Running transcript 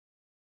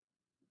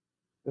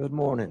Good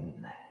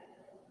morning.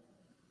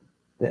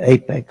 The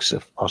apex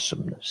of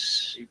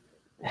awesomeness.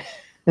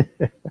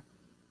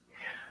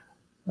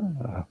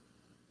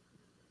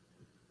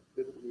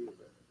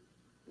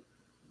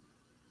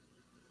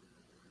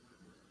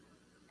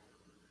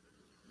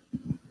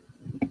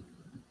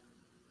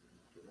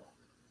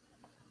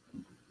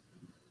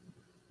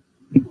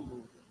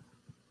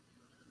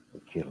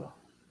 Kilo.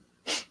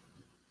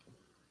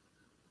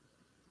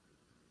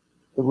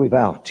 Could we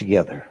bow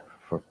together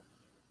for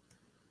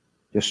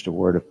just a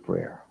word of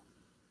prayer?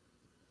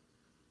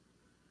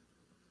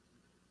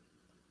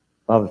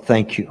 Father,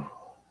 thank you.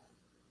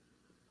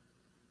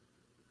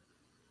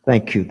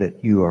 Thank you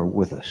that you are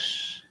with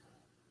us.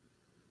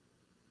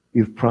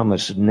 You've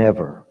promised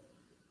never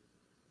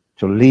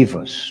to leave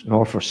us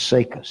nor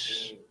forsake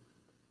us.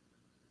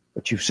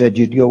 But you've said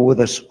you'd go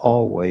with us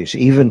always,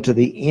 even to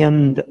the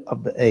end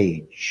of the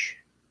age,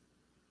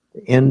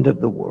 the end of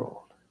the world.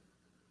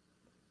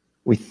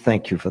 We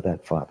thank you for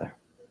that, Father.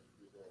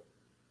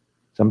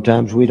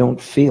 Sometimes we don't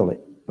feel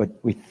it, but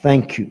we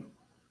thank you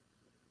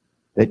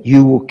that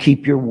you will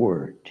keep your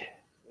word.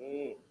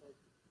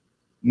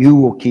 You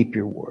will keep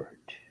your word.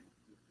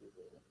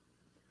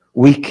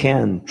 We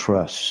can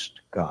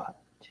trust God.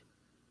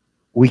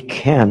 We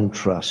can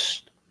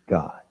trust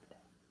God.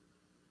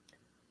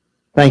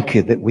 Thank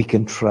you that we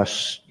can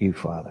trust you,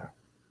 Father.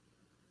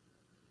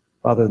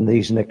 Father, in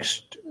these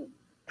next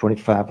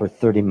 25 or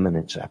 30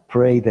 minutes, I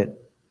pray that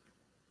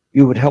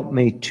you would help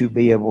me to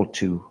be able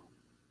to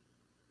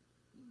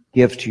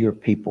give to your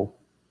people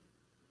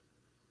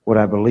what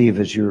I believe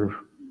is your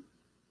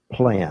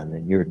plan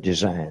and your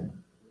design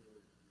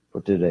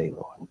for today,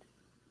 Lord.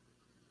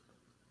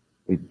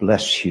 We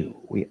bless you.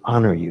 We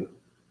honor you.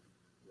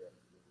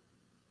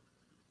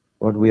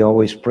 Lord, we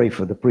always pray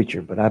for the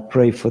preacher, but I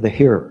pray for the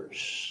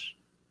hearers.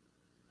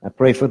 I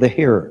pray for the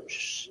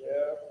hearers,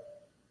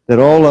 that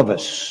all of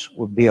us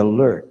would be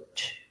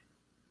alert,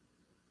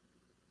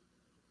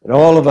 that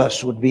all of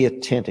us would be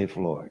attentive,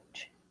 Lord.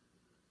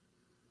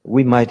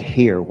 We might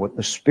hear what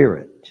the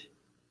Spirit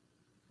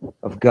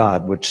of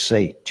God would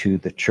say to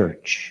the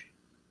church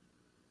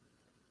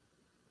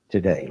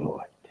today,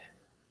 Lord.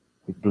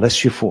 We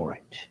bless you for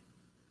it.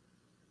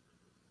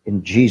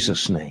 In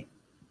Jesus' name,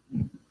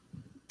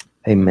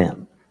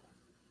 amen.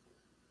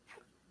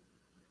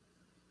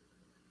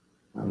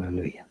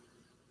 Hallelujah.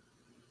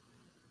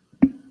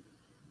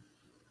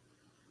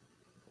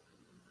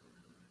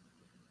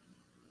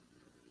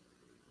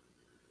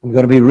 I'm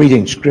going to be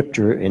reading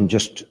scripture in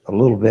just a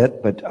little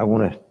bit, but I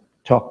want to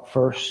talk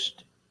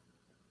first,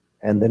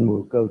 and then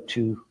we'll go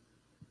to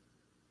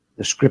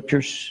the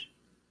scriptures.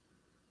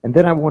 And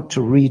then I want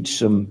to read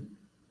some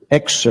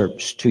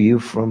excerpts to you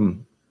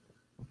from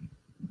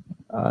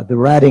the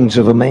writings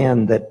of a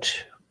man that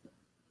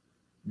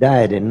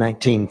died in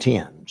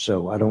 1910.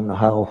 So I don't know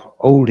how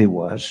old he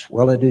was.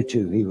 Well, I do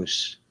too. He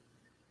was,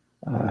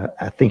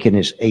 I think, in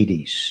his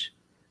 80s.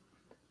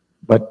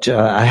 But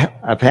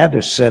I've had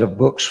this set of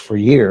books for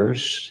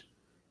years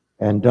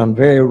and done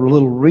very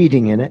little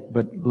reading in it.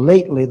 But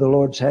lately the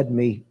Lord's had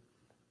me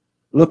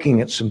looking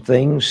at some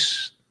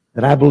things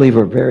that I believe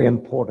are very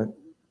important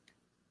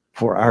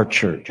for our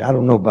church. I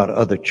don't know about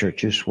other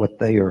churches, what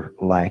they are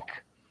like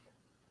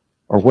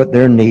or what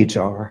their needs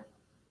are.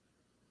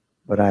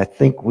 But I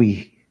think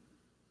we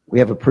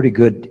have a pretty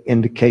good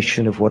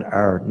indication of what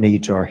our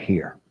needs are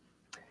here.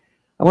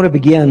 I want to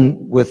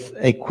begin with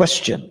a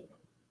question.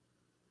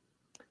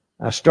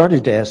 I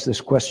started to ask this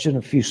question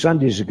a few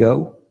Sundays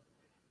ago,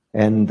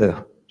 and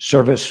the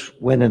service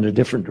went in a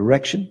different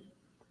direction.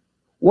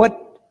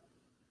 What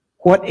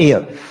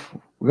if?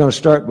 We're going to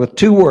start with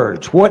two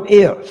words. What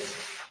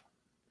if?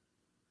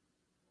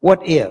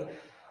 What if?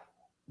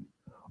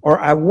 Or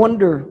I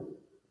wonder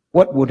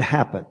what would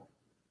happen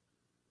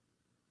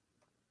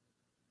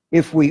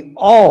if we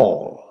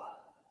all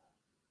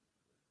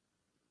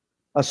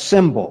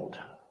assembled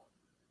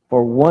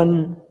for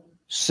one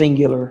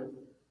singular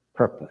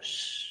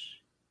purpose.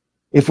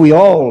 If we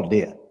all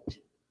did.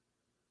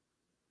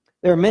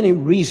 There are many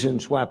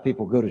reasons why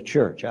people go to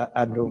church.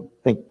 I don't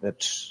think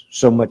that's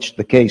so much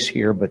the case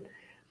here, but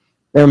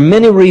there are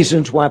many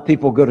reasons why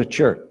people go to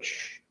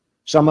church.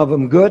 Some of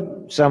them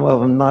good, some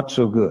of them not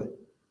so good,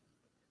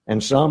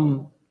 and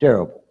some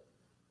terrible.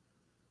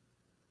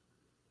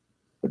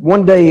 But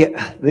one day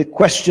the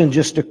question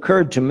just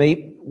occurred to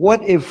me,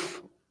 what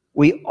if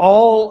we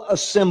all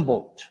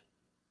assembled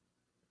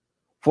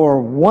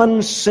for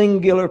one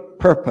singular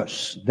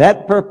purpose,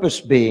 that purpose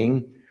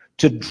being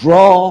to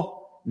draw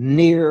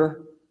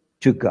near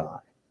to God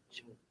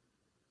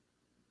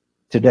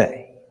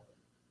today,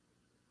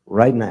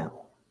 right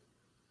now?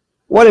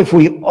 What if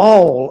we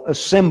all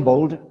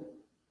assembled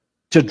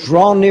to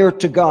draw near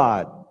to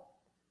God,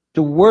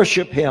 to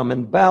worship Him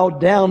and bow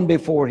down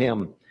before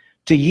Him,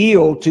 to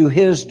yield to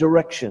His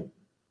direction?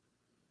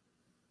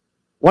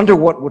 Wonder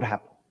what would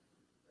happen.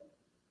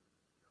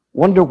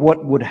 Wonder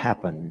what would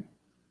happen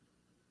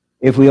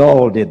if we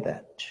all did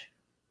that.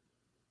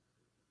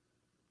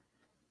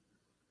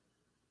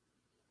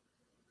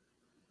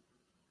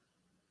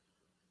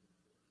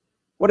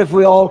 What if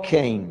we all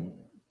came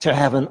to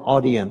have an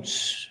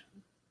audience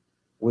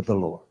with the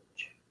Lord.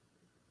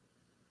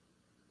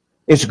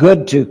 It's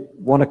good to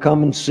want to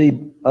come and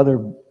see other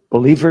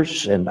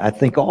believers, and I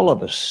think all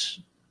of us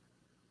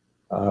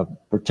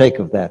partake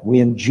of that. We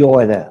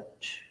enjoy that.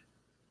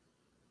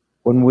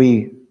 When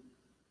we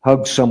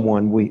hug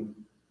someone, we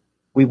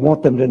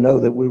want them to know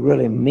that we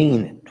really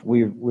mean it.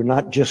 We're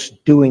not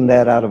just doing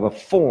that out of a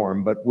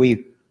form, but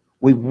we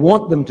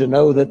want them to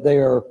know that they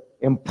are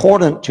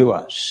important to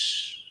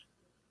us,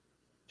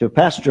 to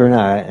Pastor and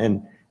I,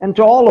 and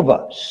to all of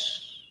us.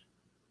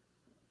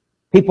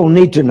 People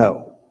need to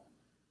know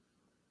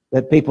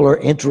that people are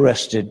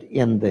interested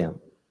in them.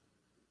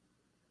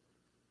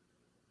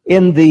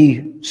 In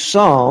the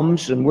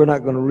Psalms, and we're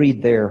not going to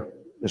read there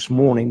this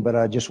morning, but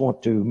I just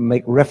want to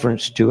make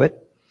reference to it.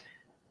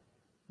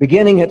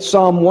 Beginning at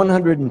Psalm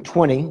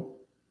 120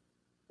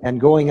 and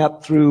going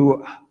up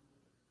through,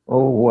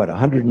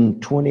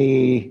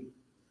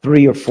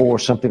 123 or 4,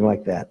 something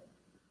like that.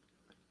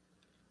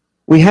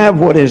 We have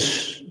what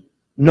is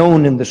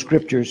known in the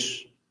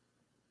Scriptures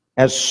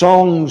as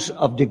songs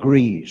of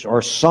degrees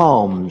or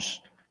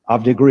psalms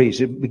of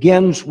degrees. It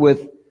begins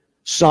with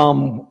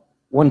Psalm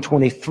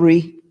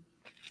 123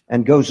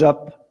 and goes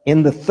up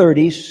in the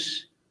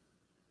 30s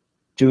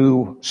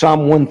to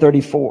Psalm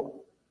 134.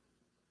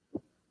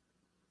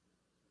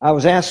 I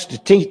was asked to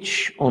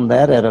teach on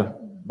that at a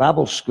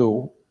Bible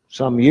school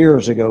some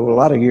years ago, a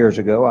lot of years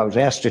ago. I was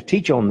asked to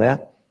teach on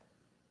that,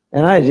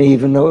 and I didn't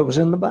even know it was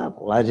in the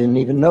Bible. I didn't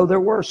even know there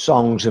were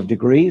songs of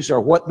degrees or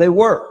what they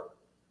were.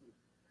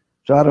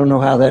 So I don't know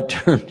how that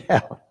turned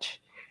out.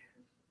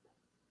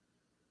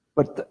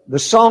 But the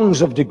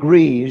songs of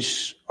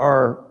degrees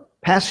are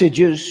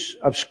passages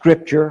of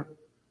Scripture,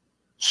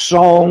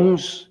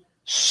 songs,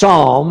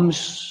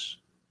 psalms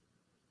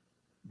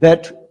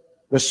that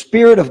the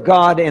Spirit of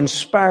God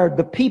inspired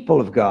the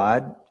people of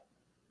God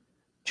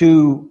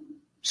to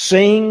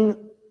sing,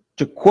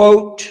 to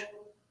quote,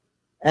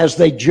 as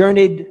they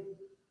journeyed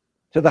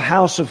to the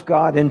house of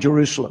God in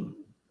Jerusalem.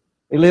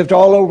 They lived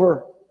all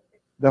over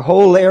the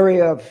whole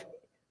area of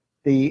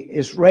the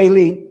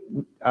Israeli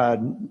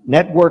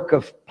network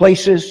of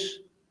places.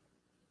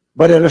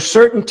 But at a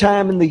certain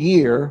time in the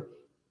year,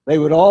 they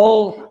would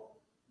all,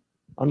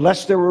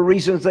 unless there were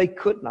reasons they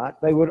could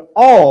not, they would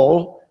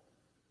all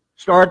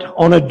start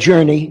on a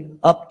journey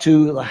up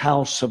to the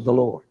house of the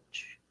Lord.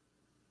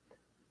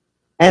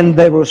 And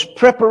there was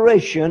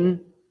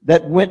preparation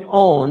that went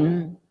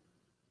on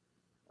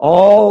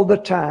all the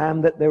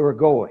time that they were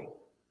going.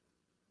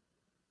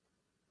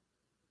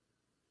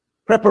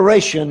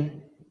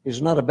 Preparation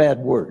is not a bad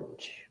word.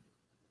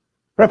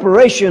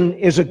 Preparation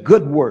is a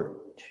good word.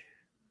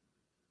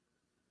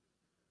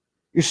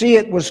 You see,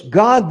 it was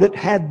God that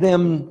had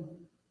them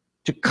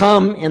to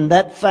come in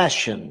that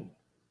fashion,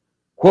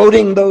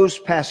 quoting those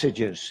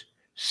passages,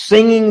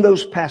 singing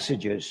those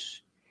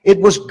passages. It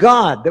was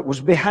God that was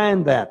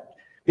behind that,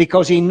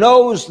 because He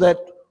knows that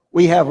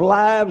we have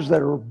lives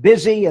that are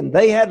busy, and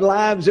they had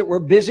lives that were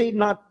busy,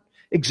 not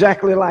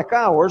exactly like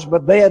ours,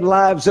 but they had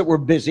lives that were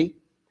busy.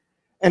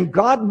 And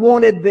God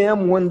wanted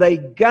them, when they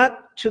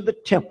got to the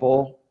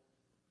temple,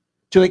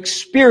 to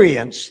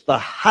experience the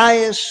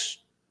highest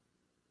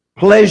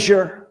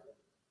pleasure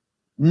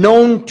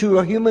known to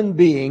a human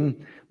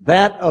being,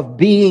 that of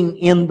being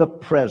in the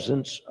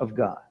presence of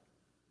God.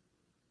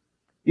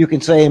 You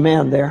can say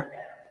amen there.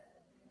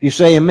 If you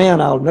say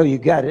amen, I'll know you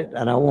got it,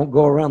 and I won't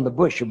go around the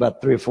bush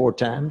about 3 or 4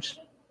 times.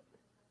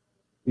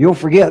 You'll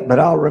forget, but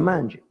I'll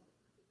remind you.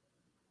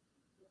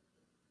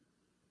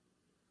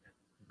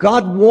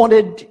 God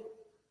wanted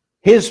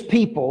His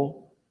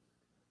people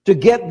to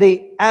get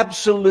the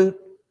absolute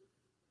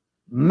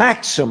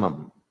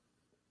maximum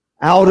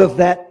out of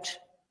that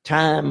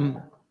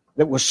time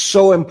that was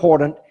so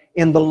important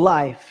in the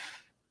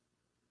life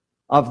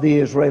of the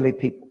Israeli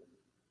people.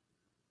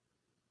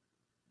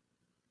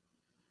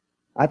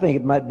 I think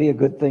it might be a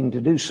good thing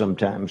to do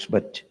sometimes,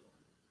 but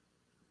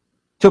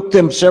took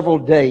them several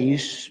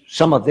days,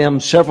 some of them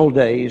several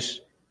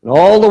days, and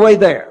all the way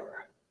there.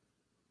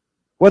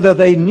 Whether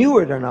they knew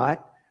it or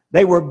not,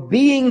 they were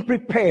being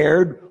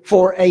prepared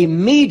for a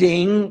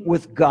meeting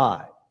with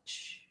God.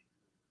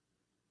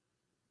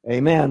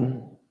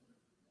 Amen.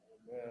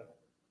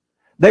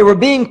 They were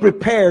being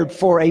prepared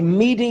for a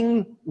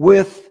meeting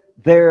with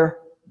their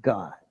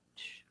God.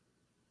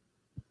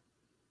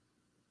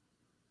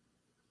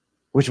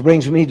 Which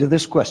brings me to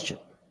this question.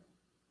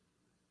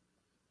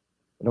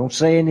 Don't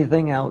say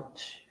anything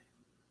out.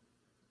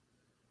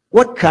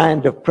 What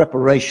kind of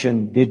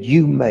preparation did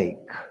you make?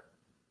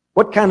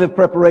 What kind of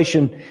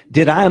preparation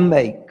did I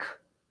make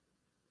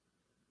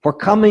for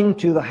coming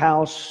to the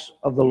house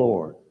of the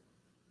Lord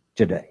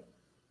today?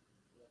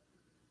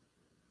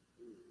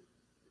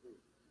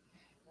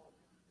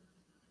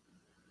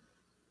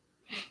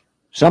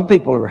 Some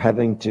people are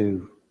having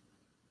to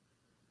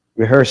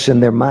rehearse in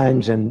their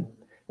minds and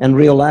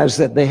realize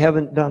that they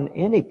haven't done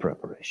any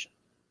preparation.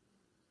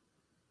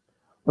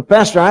 But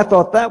Pastor, I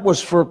thought that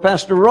was for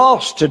Pastor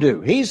Ross to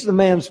do. He's the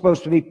man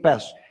supposed to be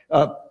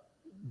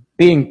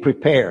being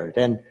prepared.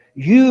 And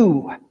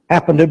you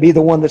happen to be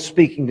the one that's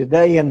speaking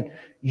today, and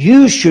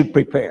you should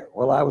prepare.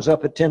 Well, I was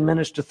up at 10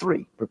 minutes to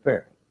 3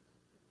 preparing.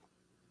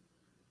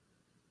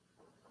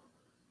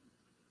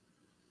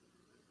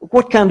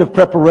 What kind of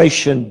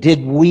preparation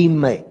did we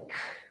make?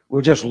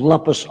 We'll just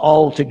lump us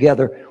all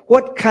together.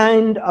 What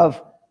kind of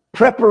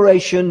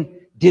preparation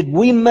did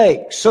we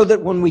make so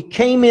that when we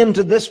came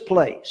into this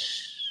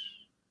place,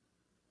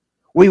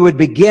 we would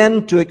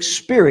begin to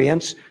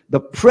experience the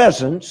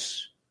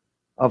presence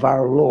of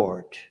our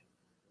Lord,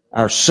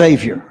 our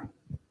Savior,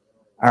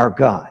 our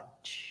God?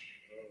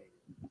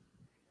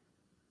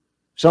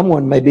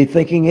 Someone may be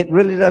thinking it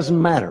really doesn't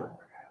matter.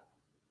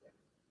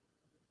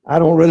 I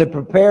don't really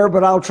prepare,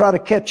 but I'll try to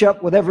catch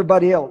up with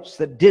everybody else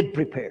that did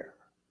prepare.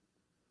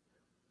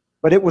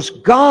 But it was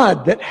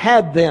God that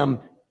had them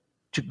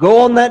to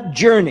go on that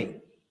journey.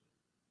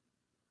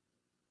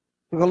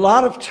 Took a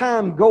lot of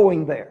time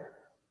going there.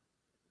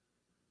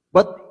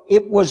 But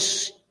it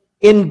was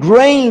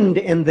ingrained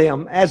in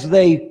them as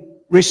they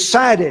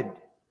recited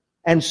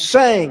and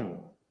sang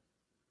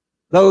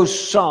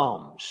those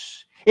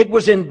psalms. It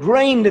was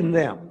ingrained in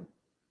them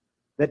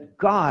that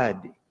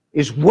God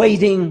is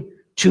waiting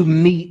to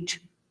meet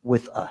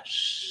with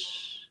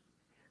us.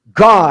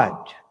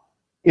 God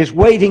is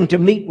waiting to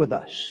meet with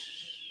us.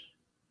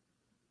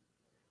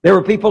 There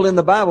were people in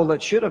the Bible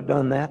that should have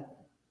done that,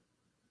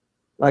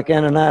 like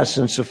Ananias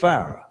and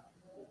Sapphira.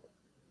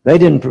 They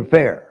didn't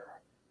prepare,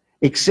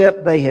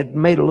 except they had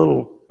made a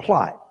little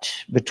plot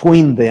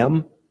between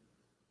them,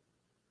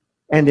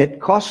 and it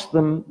cost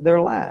them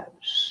their lives.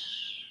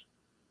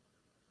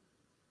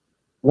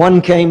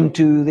 One came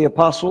to the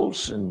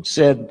apostles and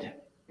said,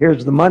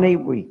 here's the money,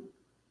 we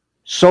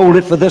sold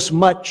it for this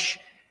much,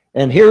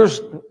 and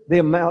here's the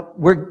amount,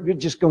 we're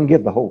just going to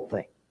give the whole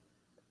thing.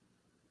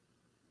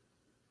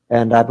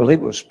 And I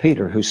believe it was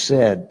Peter who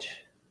said,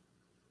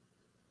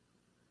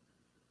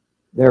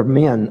 there are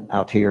men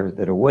out here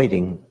that are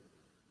waiting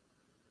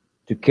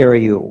to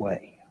carry you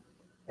away.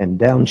 And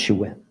down she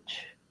went.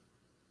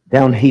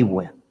 Down he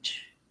went.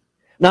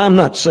 Now, I'm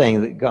not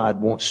saying that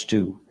God wants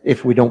to,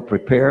 if we don't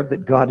prepare,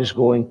 that God is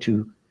going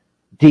to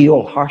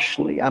deal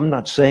harshly. I'm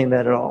not saying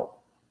that at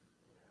all.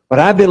 But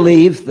I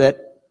believe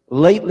that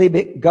lately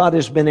God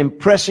has been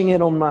impressing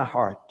it on my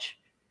heart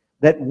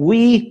that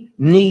we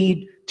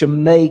need to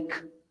make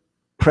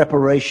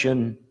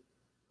preparation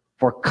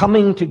for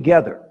coming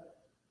together.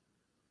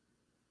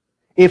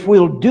 If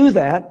we'll do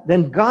that,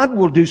 then God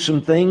will do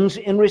some things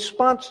in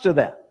response to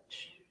that.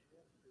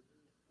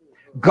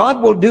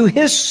 God will do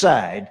His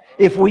side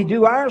if we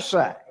do our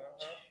side.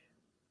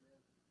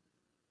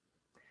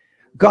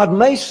 God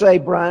may say,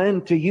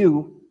 Brian, to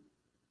you,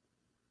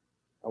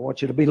 I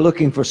want you to be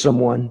looking for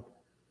someone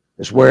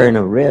that's wearing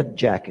a red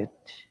jacket.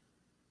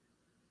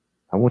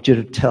 I want you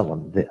to tell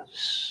them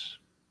this,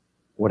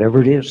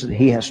 whatever it is that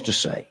He has to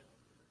say.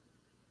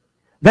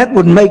 That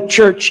would make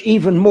church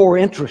even more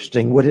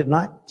interesting, would it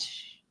not?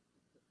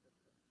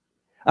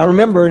 I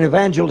remember an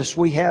evangelist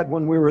we had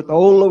when we were at the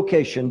old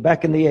location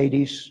back in the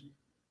 80s.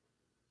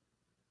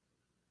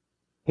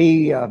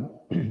 He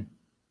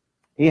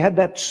had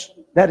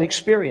that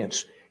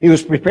experience. He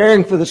was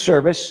preparing for the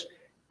service,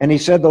 and he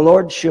said the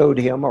Lord showed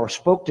him or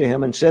spoke to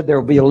him and said there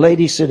will be a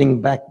lady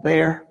sitting back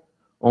there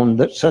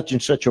on such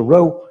and such a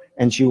row,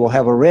 and she will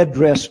have a red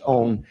dress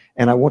on,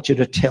 and I want you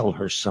to tell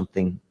her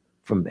something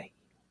from me.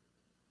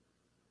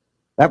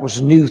 That was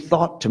a new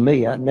thought to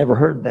me. I'd never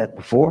heard that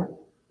before.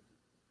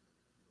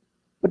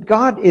 But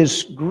God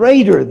is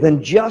greater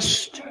than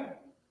just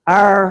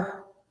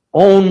our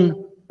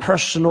own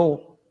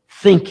personal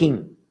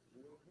thinking.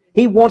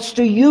 He wants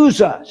to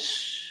use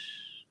us.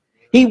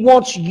 He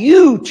wants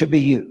you to be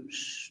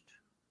used.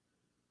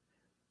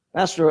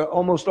 Pastor,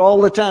 almost all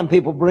the time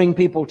people bring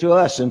people to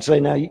us and say,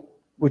 now,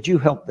 would you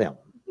help them?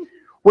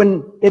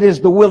 When it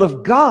is the will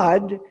of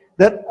God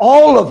that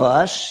all of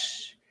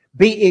us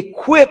be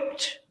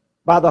equipped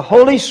by the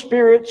Holy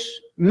Spirit's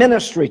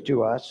ministry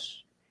to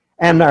us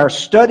and our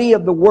study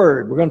of the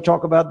Word. We're going to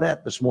talk about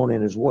that this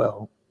morning as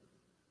well.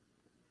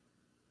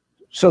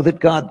 So that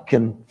God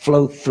can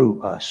flow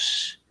through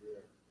us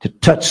to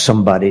touch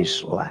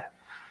somebody's life.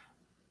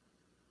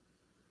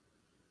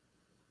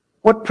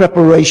 What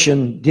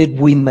preparation did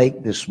we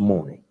make this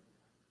morning?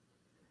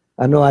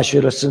 I know I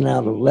should have sent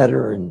out a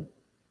letter and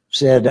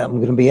said I'm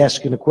going to be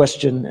asking a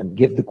question and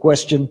give the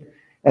question,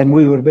 and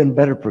we would have been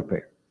better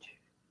prepared.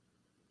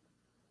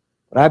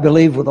 But I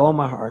believe with all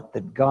my heart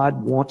that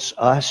God wants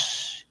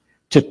us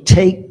to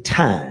take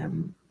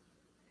time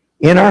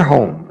in our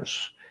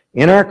homes,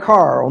 in our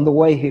car on the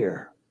way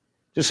here,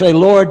 to say,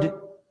 Lord,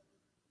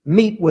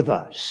 meet with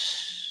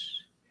us.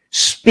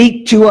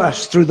 Speak to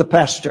us through the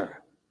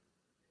pastor.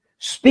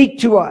 Speak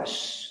to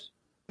us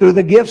through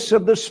the gifts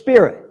of the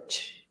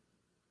Spirit.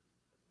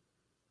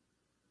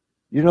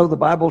 You know, the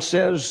Bible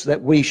says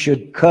that we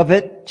should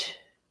covet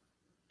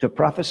to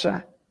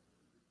prophesy.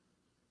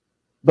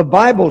 The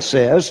Bible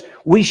says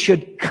we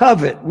should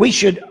covet, we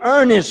should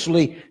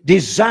earnestly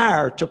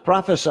desire to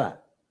prophesy.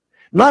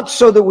 Not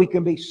so that we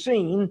can be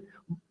seen,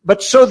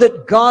 but so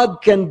that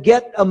God can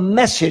get a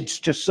message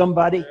to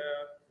somebody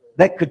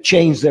that could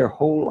change their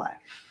whole life.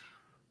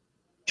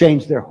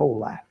 Change their whole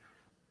life.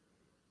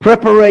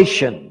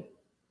 Preparation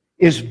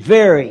is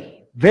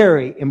very,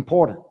 very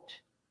important.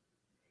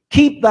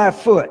 Keep thy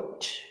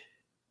foot.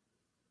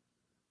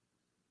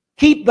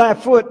 Keep thy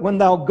foot when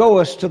thou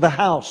goest to the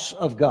house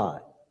of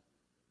God.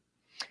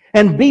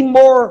 And be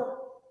more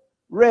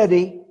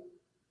ready.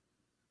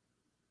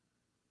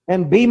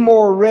 And be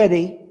more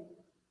ready.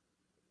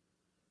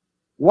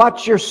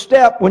 Watch your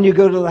step when you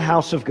go to the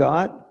house of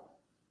God.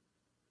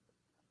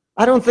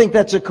 I don't think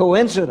that's a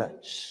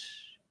coincidence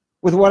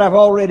with what I've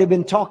already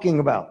been talking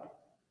about.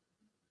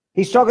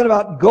 He's talking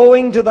about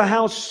going to the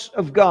house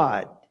of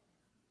God.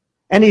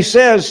 And he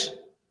says,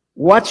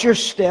 watch your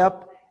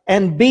step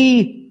and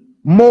be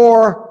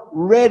more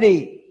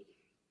ready.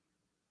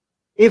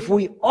 If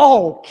we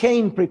all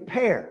came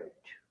prepared,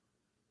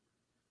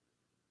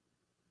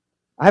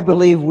 I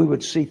believe we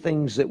would see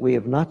things that we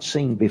have not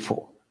seen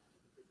before.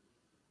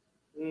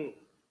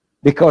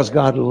 Because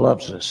God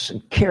loves us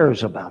and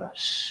cares about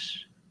us.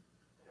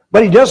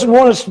 But He doesn't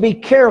want us to be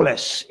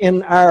careless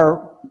in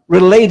our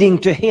relating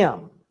to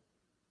Him.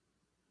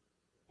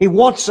 He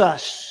wants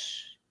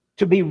us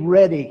to be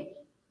ready.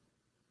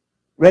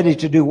 Ready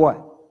to do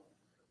what?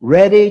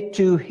 Ready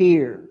to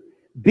hear.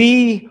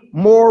 Be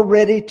more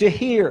ready to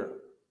hear.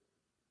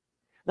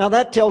 Now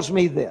that tells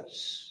me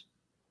this.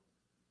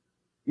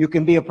 You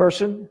can be a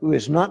person who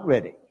is not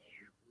ready,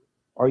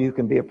 or you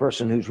can be a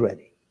person who's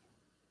ready.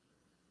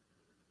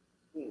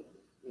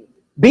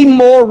 Be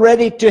more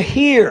ready to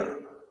hear.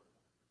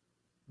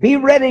 Be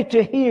ready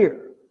to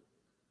hear.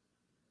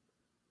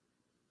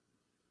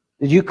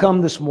 Did you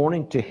come this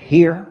morning to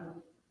hear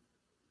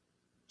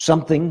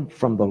something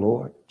from the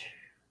Lord?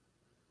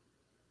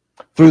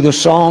 Through the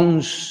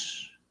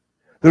songs,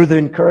 through the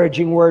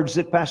encouraging words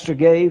that Pastor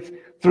gave,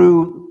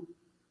 through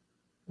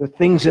the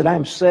things that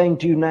I'm saying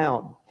to you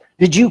now.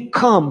 Did you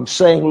come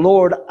saying,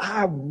 Lord,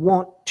 I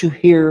want to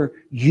hear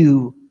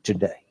you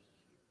today?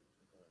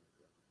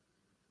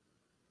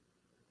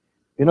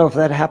 You know, if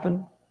that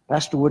happened,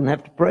 Pastor wouldn't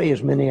have to pray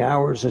as many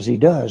hours as he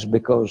does,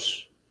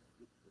 because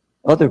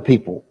other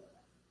people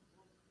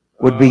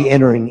would be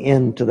entering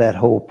into that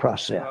whole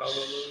process.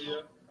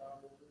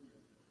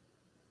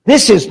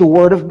 This is the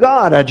Word of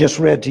God I just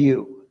read to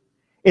you.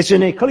 It's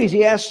in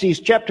Ecclesiastes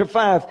chapter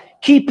 5.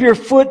 Keep your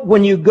foot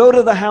when you go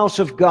to the house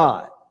of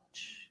God,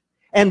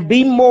 and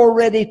be more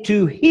ready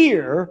to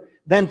hear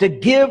than to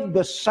give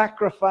the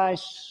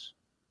sacrifice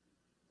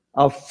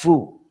of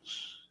fools.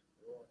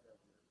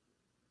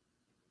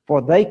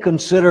 For they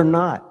consider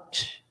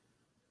not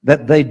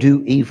that they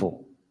do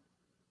evil.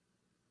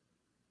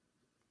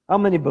 How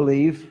many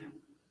believe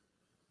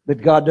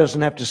that God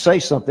doesn't have to say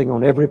something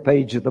on every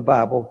page of the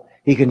Bible?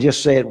 He can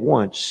just say it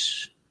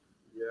once,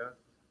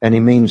 and He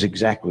means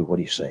exactly what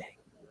He's saying.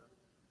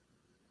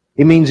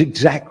 He means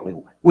exactly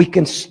what. We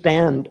can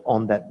stand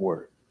on that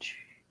word.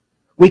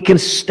 We can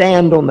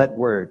stand on that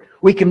word.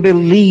 We can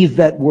believe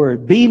that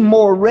word. Be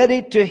more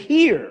ready to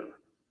hear.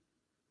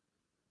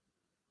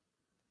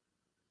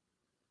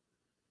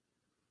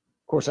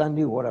 Of course, I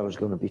knew what I was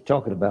going to be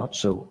talking about,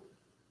 so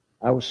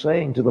I was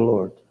saying to the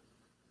Lord,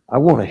 I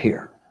want to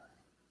hear.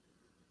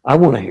 I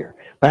want to hear.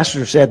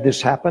 Pastor said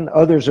this happened.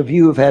 Others of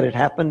you have had it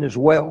happen as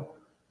well.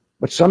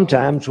 But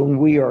sometimes when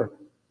we are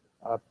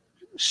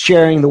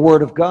sharing the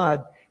Word of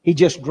God, He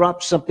just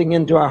drops something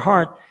into our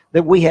heart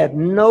that we had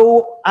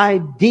no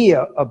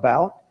idea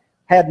about,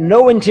 had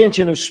no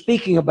intention of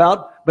speaking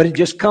about, but it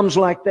just comes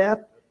like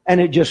that, and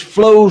it just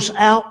flows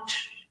out.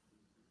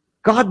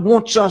 God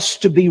wants us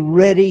to be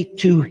ready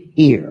to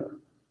hear.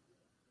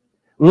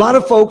 A lot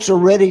of folks are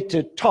ready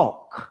to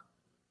talk.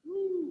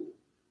 In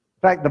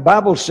fact, the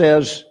Bible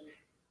says,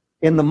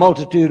 in the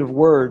multitude of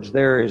words,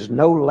 there is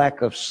no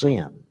lack of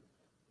sin.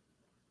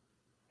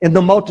 In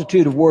the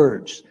multitude of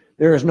words,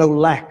 there is no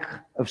lack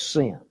of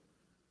sin.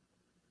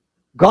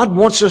 God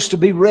wants us to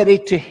be ready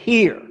to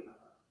hear.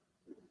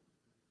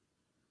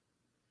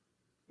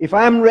 If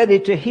I'm ready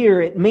to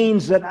hear, it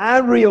means that I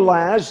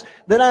realize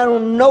that I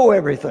don't know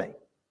everything.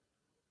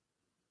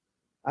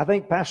 I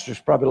think Pastor's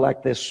probably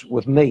like this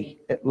with me,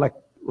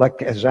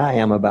 like as I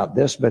am about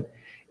this, but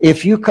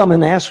if you come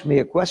and ask me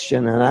a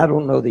question and I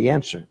don't know the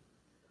answer,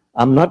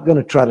 I'm not going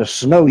to try to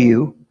snow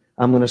you.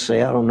 I'm going to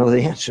say, I don't know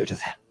the answer to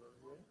that.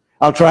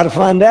 I'll try to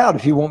find out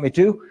if you want me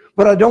to,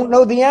 but I don't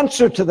know the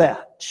answer to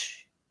that.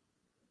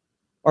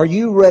 Are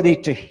you ready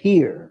to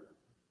hear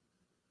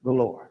the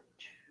Lord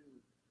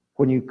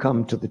when you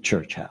come to the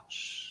church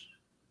house?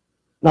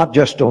 Not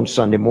just on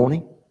Sunday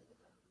morning,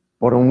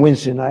 but on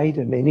Wednesday night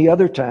and any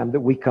other time that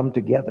we come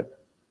together.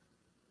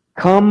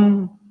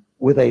 Come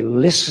with a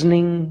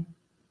listening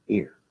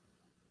ear.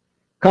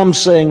 Come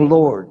saying,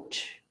 Lord,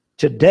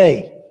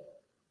 today,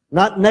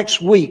 not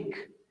next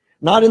week,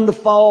 not in the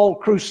fall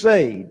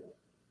crusade,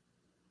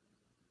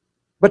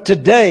 but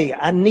today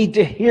I need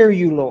to hear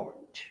you, Lord.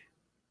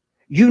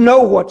 You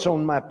know what's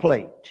on my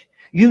plate.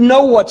 You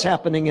know what's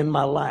happening in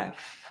my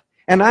life.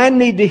 And I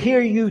need to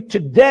hear you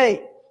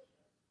today.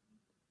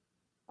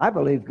 I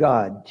believe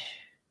God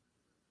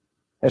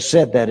has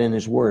said that in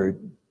His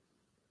Word,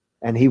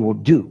 and He will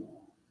do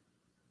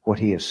what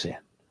He has said.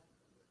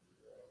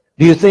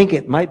 Do you think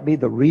it might be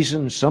the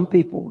reason some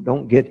people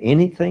don't get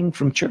anything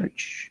from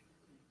church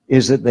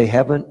is that they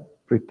haven't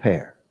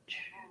prepared?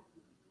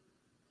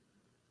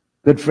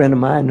 A good friend of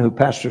mine who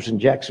pastors in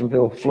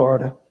Jacksonville,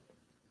 Florida,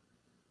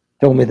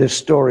 told me this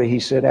story. He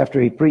said after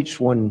he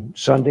preached one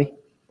Sunday,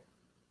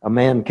 a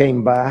man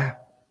came by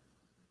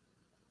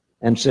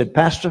and said,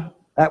 "Pastor,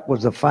 that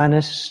was the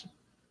finest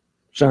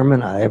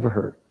sermon I ever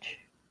heard."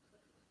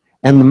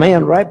 And the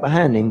man right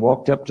behind him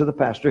walked up to the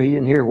pastor. He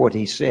didn't hear what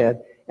he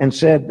said and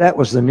said, "That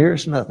was the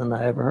nearest nothing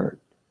I ever heard."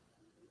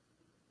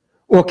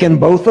 Well, can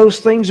both those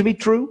things be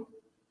true?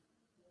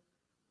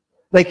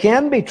 They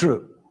can be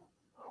true.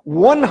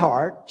 One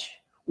heart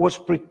was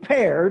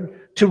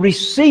prepared to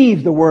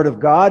receive the Word of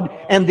God,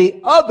 and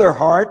the other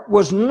heart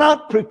was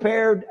not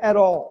prepared at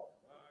all.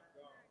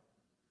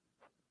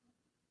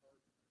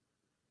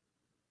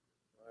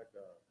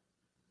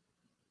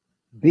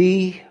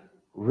 Be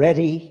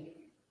ready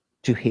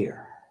to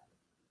hear.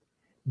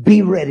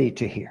 Be ready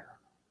to hear.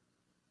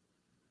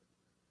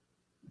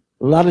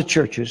 A lot of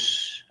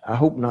churches, I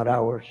hope not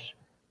ours,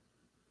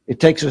 it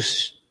takes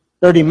us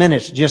 30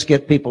 minutes to just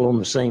get people on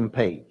the same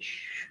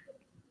page.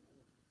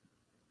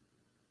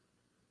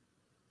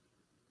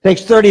 It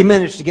takes 30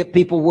 minutes to get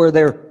people where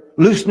they're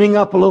loosening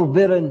up a little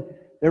bit and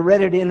they're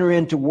ready to enter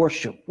into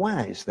worship.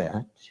 Why is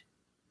that?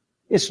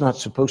 It's not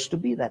supposed to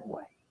be that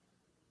way.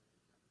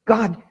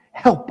 God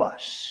help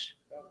us.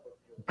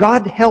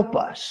 God help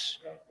us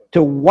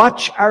to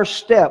watch our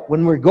step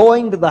when we're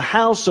going to the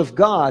house of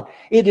God.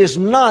 It is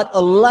not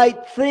a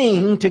light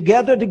thing to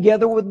gather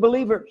together with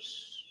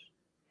believers.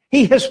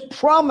 He has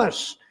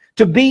promised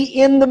to be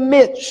in the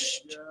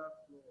midst.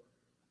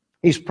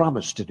 He's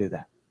promised to do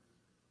that.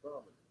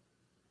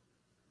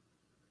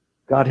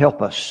 God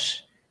help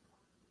us.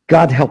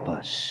 God help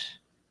us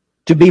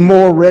to be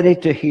more ready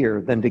to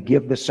hear than to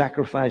give the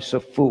sacrifice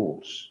of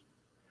fools,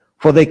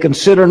 for they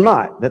consider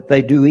not that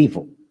they do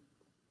evil.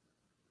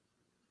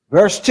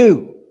 Verse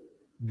 2,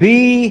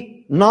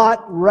 be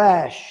not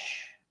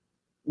rash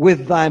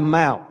with thy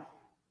mouth.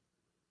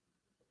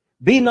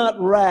 Be not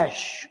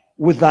rash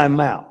with thy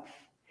mouth.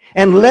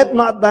 And let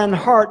not thine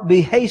heart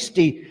be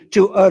hasty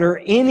to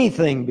utter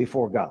anything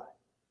before God.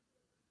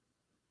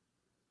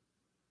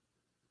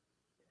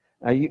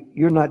 Now,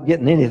 you're not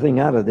getting anything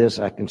out of this.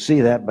 I can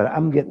see that, but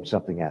I'm getting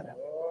something out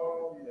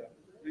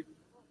of it.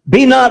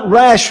 Be not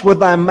rash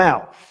with thy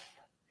mouth,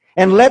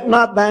 and let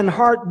not thine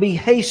heart be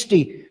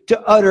hasty to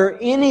utter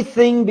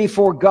anything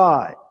before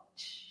God.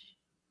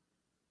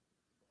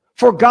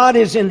 For God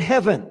is in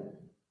heaven,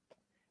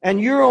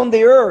 and you're on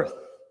the earth.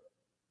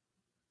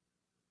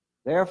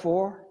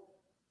 Therefore,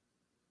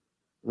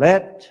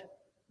 let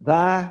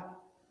thy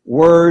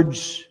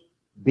words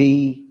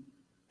be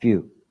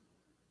few.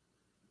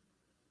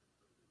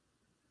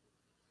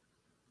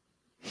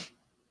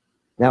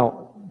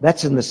 Now,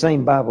 that's in the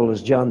same Bible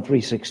as John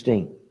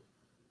 3:16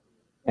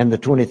 and the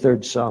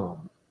 23rd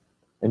Psalm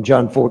and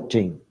John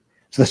 14.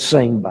 It's the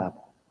same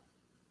Bible.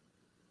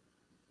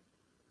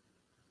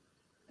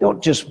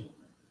 Don't just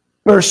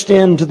burst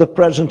into the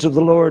presence of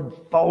the Lord,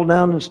 fall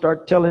down and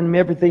start telling Him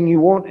everything you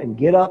want and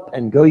get up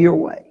and go your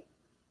way.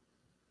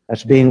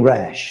 That's being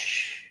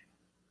rash.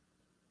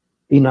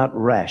 Be not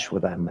rash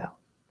with thy mouth.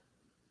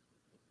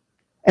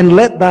 And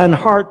let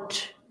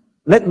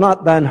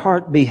not thine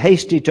heart be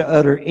hasty to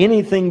utter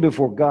anything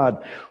before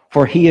God,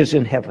 for He is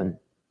in heaven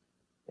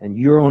and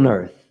you're on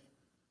earth.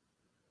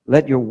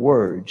 Let your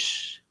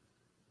words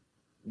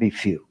be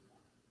few.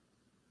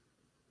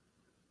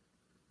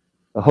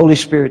 The Holy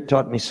Spirit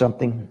taught me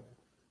something.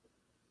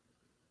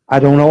 I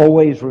don't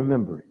always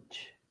remember it,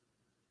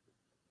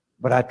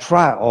 but I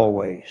try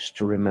always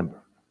to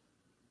remember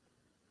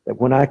that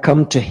when I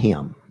come to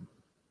Him,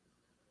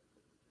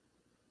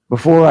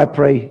 before I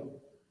pray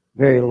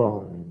very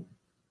long,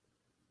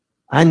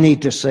 I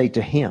need to say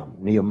to Him,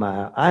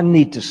 Nehemiah, I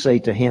need to say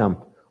to Him,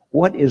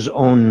 what is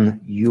on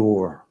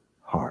your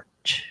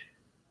heart?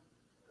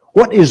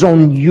 What is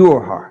on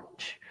your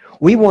heart?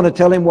 We want to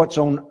tell Him what's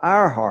on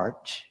our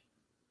heart.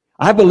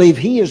 I believe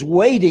He is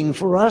waiting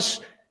for us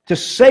to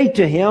say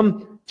to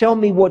Him, tell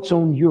me what's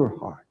on your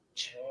heart.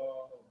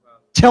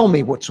 Tell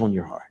me what's on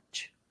your heart.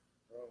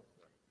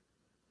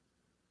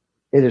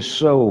 It is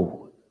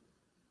so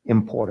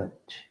important.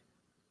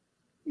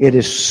 It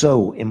is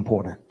so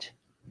important.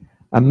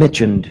 I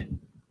mentioned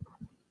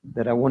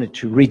that I wanted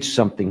to read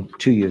something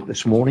to you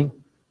this morning.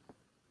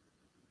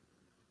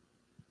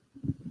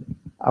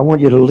 I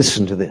want you to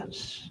listen to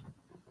this.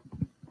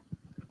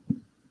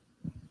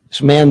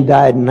 This man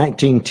died in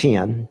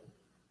 1910,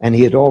 and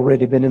he had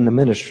already been in the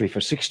ministry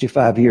for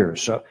 65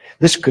 years. So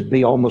this could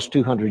be almost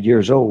 200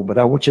 years old, but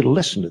I want you to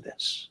listen to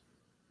this.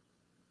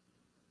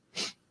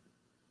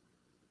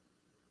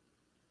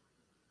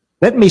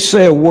 Let me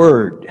say a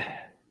word,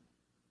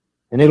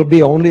 and it'll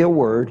be only a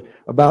word,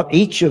 about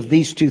each of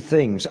these two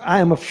things. I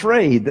am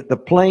afraid that the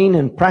plain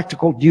and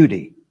practical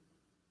duty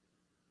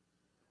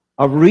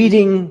of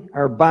reading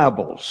our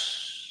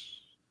Bibles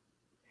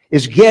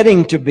is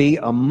getting to be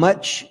a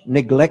much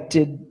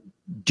neglected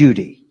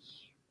duty.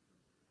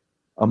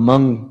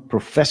 among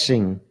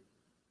professing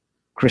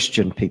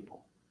Christian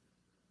people.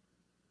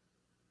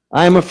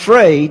 I am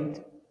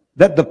afraid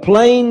that the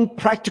plain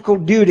practical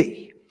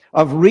duty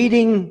of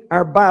reading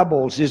our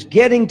Bibles is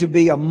getting to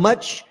be a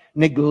much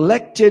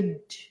neglected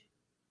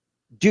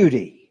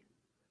duty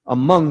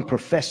among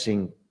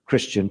professing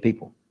Christian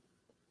people.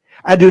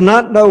 I do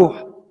not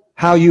know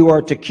how you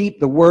are to keep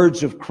the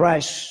words of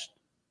Christ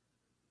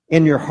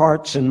in your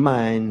hearts and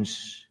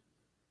minds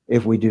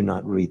if we do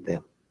not read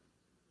them.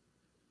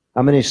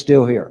 How many are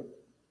still here?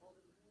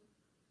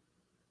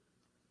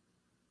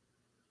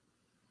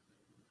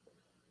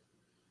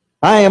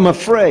 I am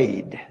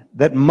afraid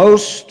that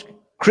most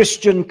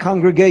Christian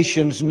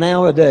congregations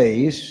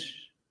nowadays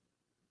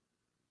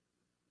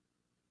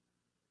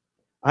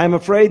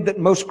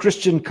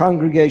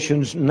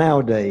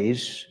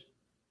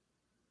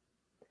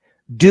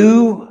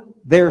do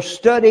their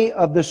study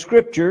of the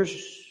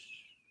Scriptures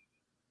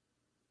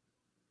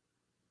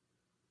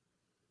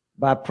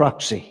by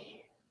proxy.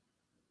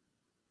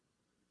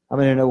 How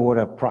many know what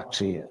a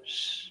proxy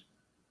is?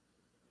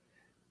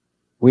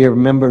 We are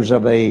members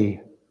of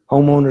a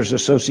homeowners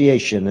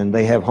association, and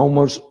they have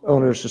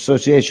homeowners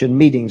association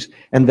meetings,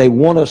 and they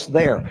want us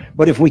there.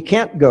 But if we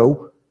can't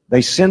go,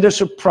 they send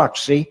us a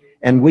proxy,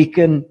 and we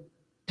can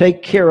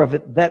take care of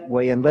it that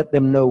way and let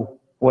them know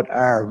what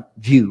our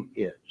view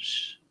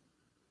is.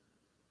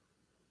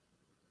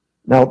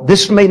 Now,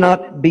 this may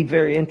not be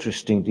very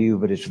interesting to you,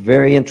 but it's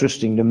very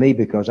interesting to me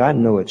because I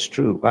know it's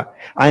true.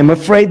 I am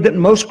afraid that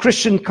most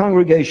Christian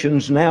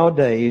congregations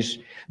nowadays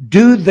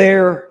do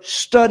their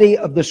study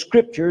of the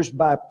Scriptures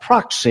by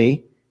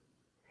proxy,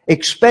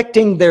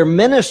 expecting their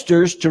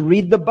ministers to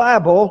read the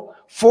Bible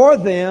for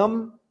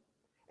them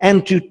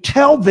and to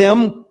tell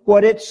them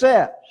what it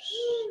says.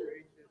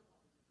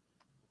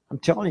 I'm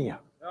telling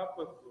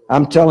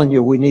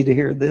you, we need to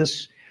hear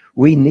this.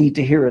 We need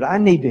to hear it. I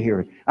need to hear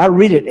it. I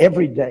read it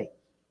every day.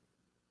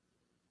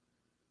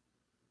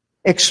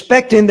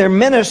 Expecting their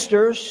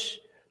ministers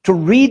to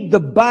read the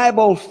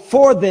Bible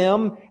for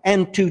them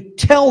and to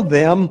tell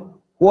them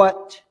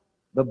what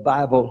the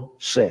Bible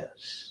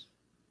says.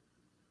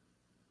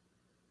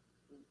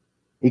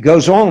 He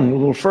goes on a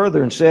little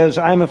further and says,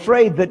 I'm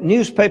afraid that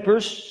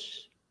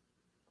newspapers,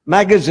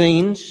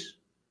 magazines,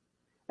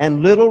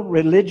 and little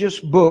religious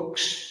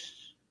books,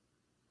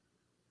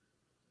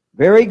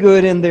 very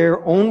good in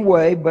their own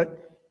way,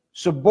 but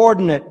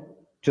subordinate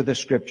to the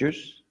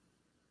Scriptures,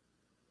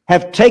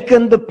 have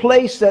taken the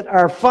place that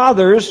our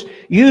fathers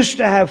used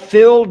to have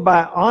filled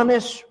by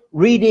honest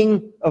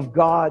reading of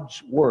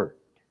God's Word.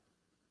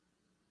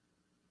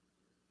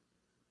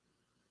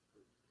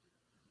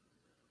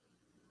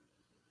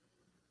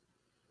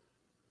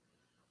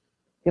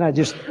 Can I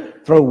just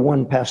throw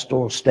one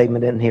pastoral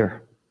statement in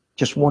here?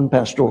 Just one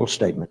pastoral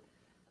statement.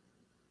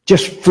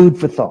 Just food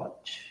for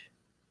thought.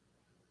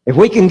 If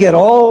we can get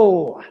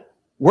all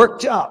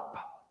worked up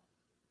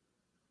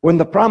when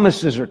the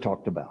promises are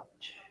talked about,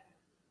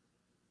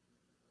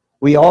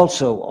 we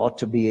also ought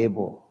to be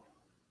able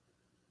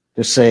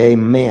to say,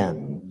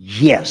 amen.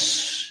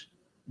 Yes,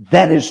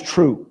 that is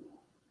true.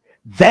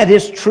 That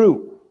is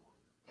true.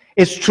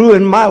 It's true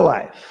in my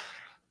life.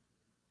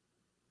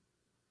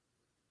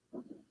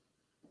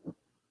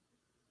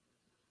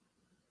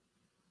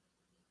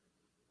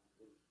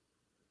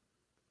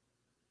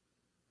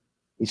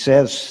 He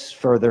says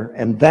further,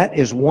 and that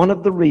is one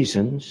of the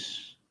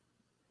reasons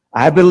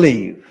I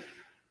believe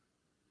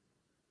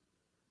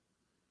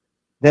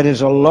that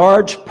is a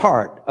large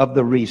part of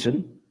the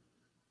reason.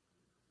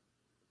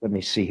 Let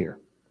me see here.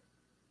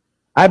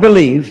 I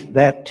believe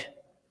that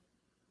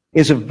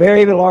is a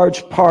very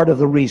large part of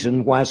the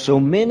reason why so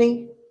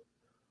many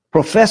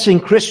professing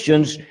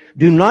Christians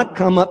do not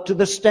come up to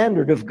the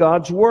standard of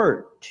God's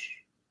Word.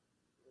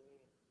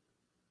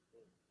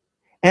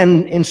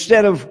 And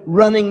instead of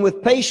running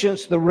with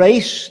patience the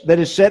race that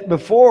is set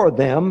before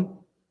them,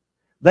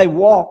 they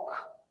walk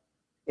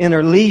in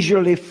a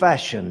leisurely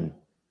fashion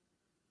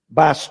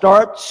by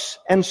starts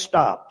and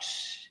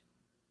stops,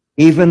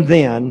 even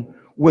then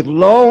with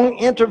long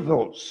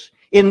intervals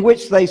in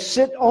which they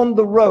sit on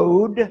the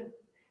road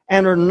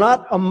and are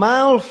not a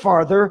mile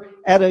farther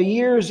at a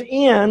year's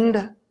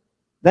end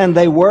than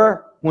they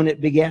were when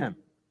it began.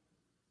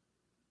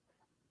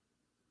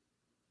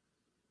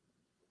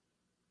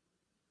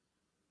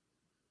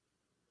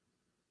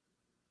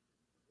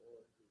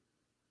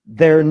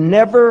 There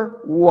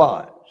never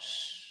was,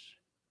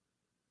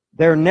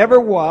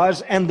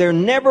 and there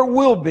never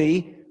will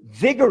be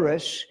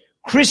vigorous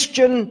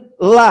Christian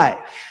life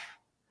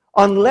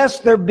unless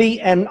there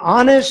be an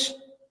honest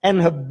and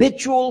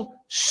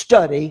habitual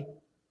study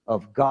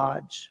of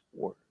God's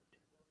Word.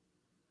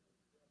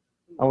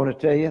 I want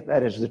to tell you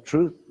that is the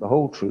truth, the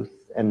whole truth,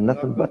 and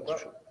nothing but the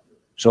truth.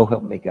 So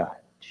help me God.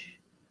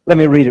 Let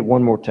me read it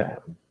one more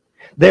time.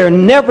 There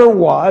never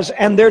was,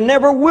 and there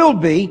never will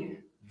be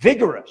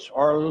vigorous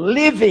or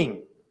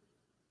living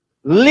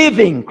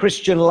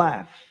Christian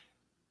life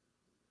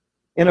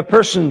in a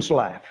person's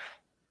life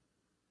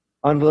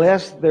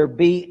unless there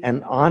be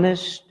an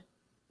honest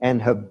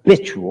and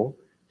habitual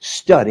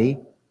study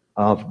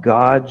of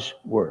God's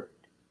Word.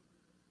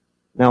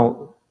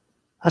 Now,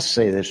 I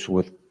say this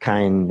with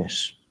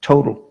kindness,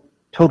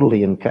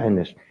 totally in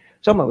kindness.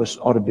 Some of us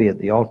ought to be at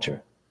the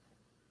altar.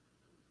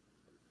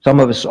 Some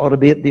of us ought to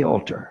be at the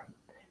altar.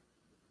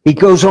 He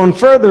goes on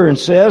further and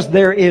says,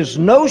 there is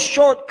no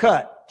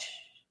shortcut.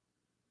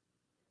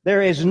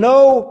 There is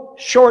no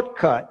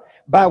shortcut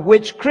by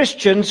which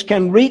Christians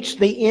can reach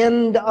the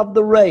end of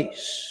the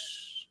race.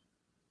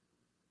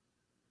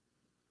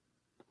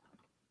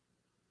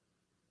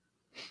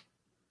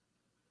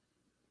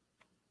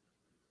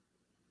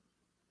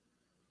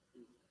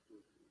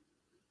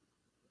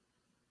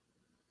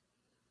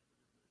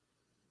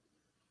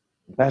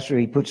 Pastor,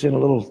 he puts in a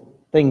little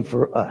thing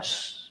for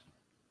us.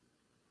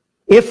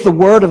 If the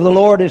word of the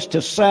Lord is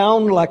to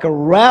sound like a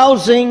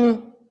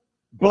rousing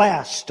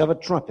blast of a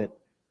trumpet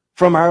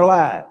from our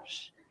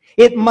lives,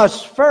 it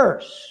must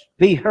first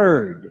be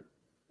heard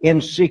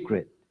in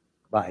secret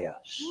by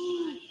us.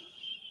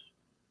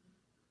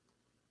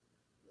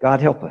 God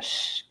help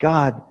us.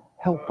 God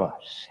help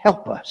us.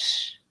 Help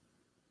us.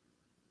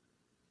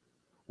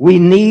 We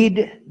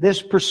need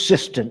this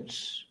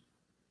persistence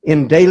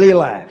in daily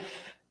life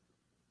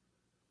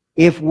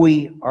if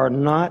we are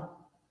not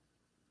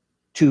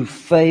to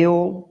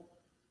fail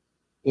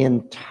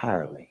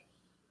entirely.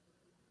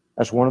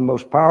 That's one of the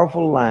most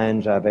powerful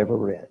lines I've ever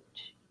read.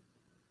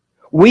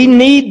 We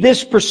need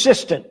this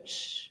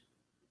persistence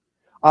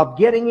of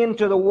getting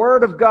into the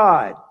Word of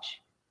God,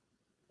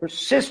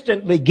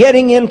 persistently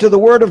getting into the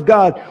Word of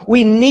God.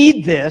 We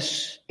need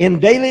this in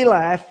daily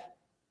life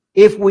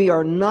if we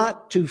are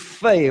not to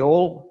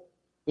fail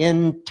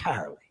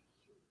entirely.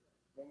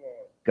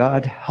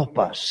 God help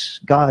us.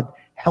 God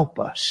help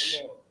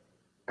us.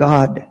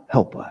 God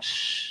help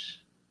us.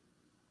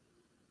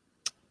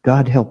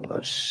 God help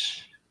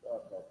us.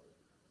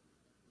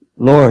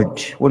 Lord,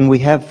 when we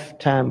have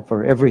time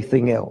for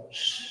everything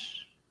else,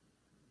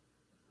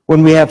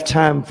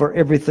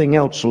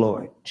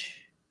 Lord,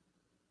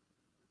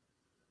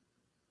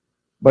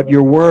 but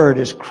your word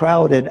is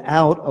crowded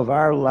out of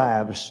our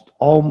lives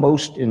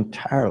almost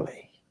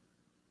entirely,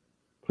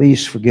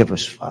 please forgive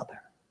us, Father.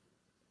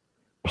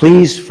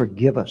 Please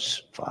forgive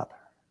us, Father.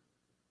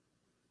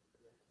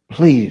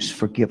 Please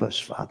forgive us,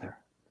 Father.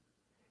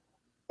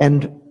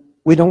 And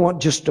we don't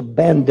want just a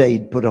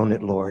Band-Aid put on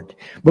it, Lord,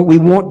 but we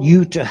want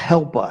you to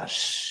help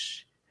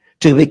us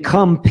to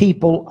become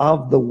people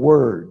of the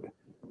Word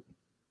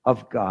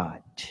of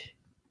God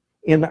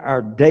in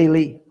our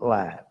daily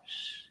lives.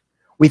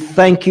 We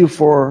thank you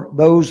for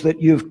those that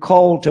you've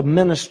called to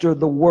minister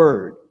the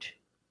Word,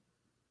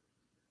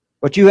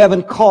 but you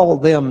haven't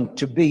called them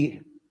to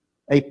be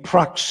a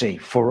proxy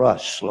for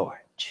us, Lord.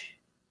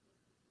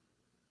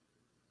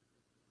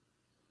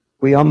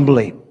 We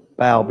humbly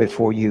bow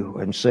before you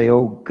and say,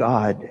 oh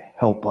God,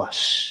 help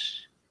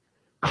us.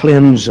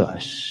 Cleanse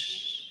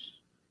us.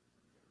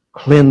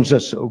 Cleanse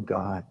us, oh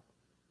God.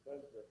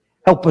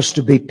 Help us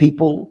to be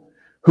people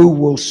who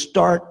will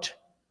start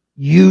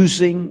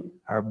using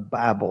our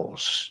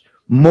Bibles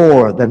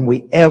more than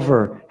we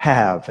ever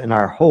have in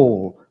our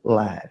whole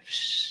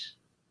lives.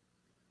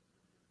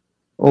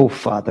 Oh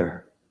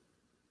Father.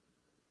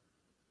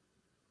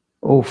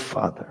 Oh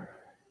Father.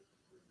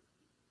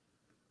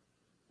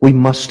 We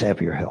must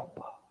have your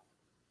help.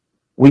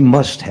 We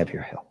must have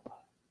your help.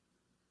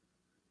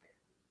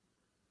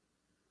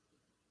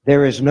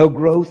 There is no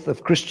growth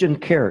of Christian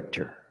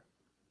character,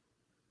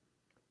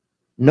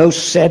 no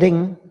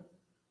setting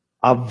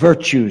of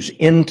virtues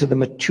into the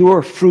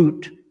mature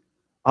fruit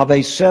of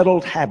a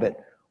settled habit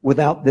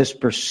without this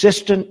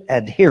persistent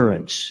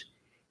adherence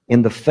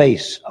in the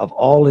face of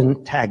all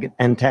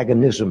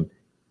antagonism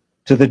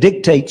to the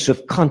dictates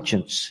of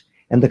conscience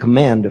and the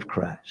command of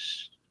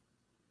Christ.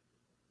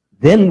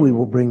 Then we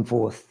will bring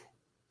forth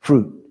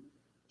fruit,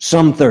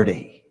 some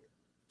 30,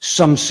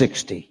 some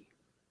 60,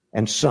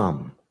 and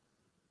some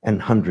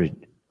an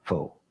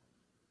 100-fold.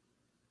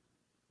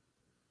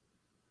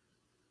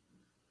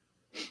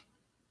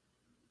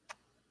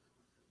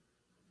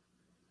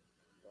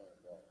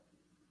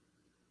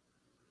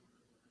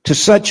 To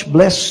such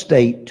blessed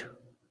state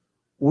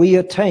we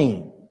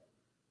attain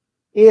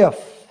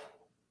if,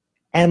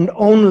 and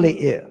only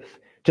if,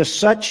 to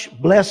such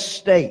blessed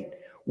state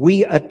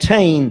we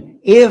attain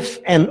if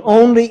and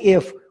only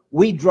if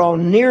we draw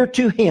near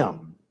to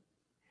Him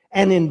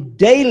and in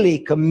daily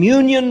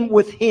communion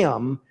with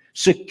Him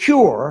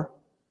secure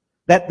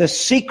that the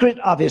secret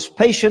of His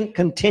patient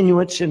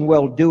continuance in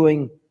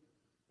well-doing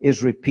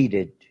is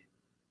repeated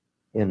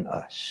in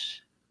us.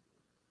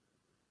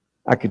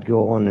 I could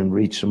go on and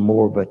read some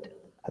more, but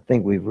I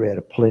think we've read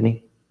a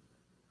plenty.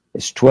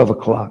 It's 12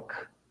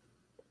 o'clock.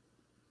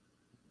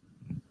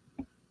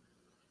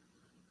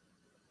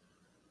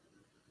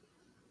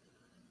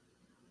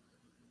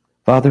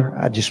 Father,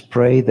 I just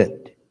pray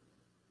that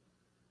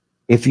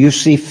if you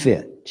see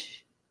fit,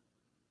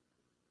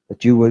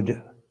 that you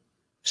would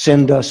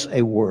send us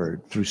a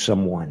word through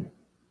someone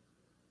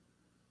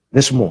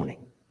this morning,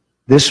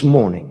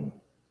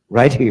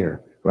 right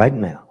here, right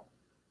now,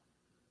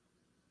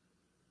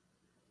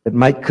 that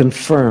might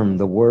confirm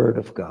the Word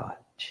of God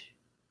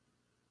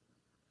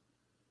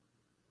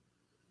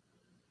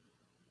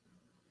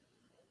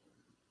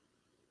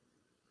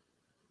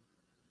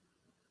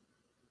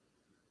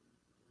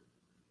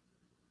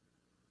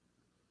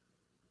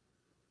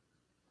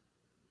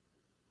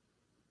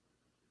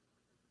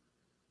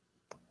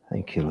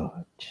Thank you,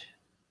 Lord.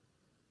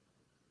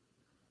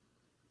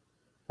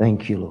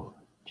 Thank you, Lord.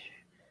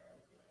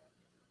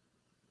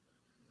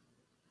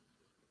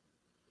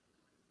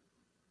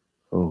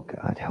 Oh,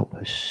 God, help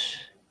us.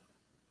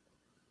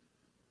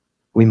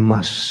 We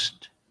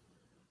must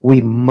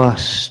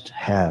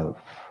have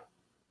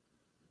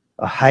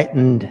a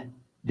heightened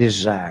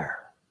desire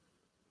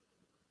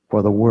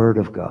for the Word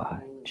of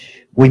God.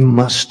 We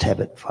must have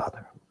it,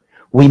 Father.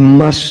 We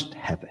must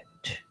have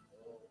it.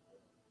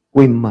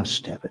 We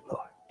must have it,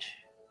 Lord.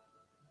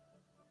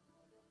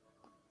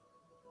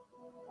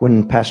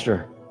 When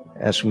Pastor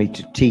asked me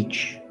to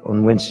teach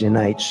on Wednesday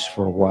nights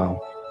for a while,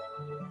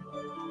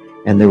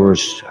 and there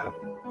was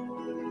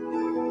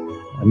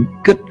a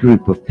good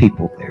group of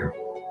people there,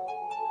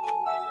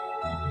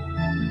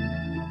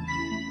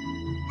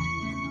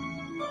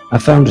 I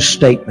found a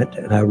statement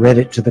and I read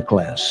it to the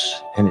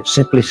class, and it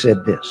simply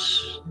said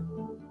this: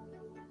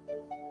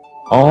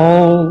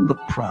 all the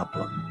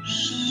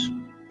problems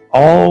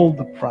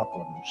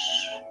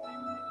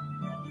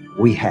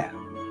we have.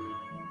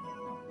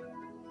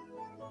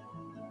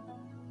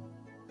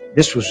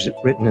 This was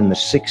written in the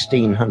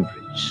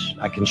 1600s.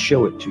 I can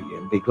show it to you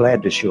and be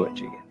glad to show it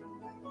to you.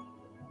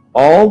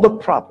 All the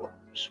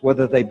problems,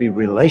 whether they be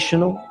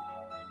relational,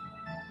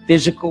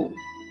 physical,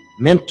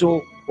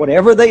 mental,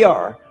 whatever they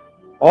are,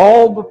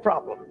 all the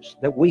problems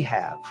that we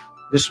have,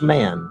 this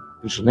man,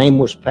 whose name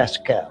was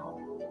Pascal,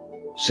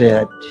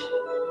 said,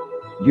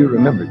 you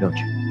remember, don't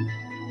you?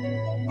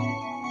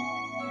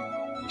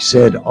 He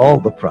said, all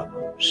the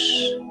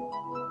problems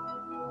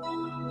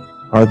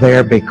are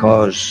there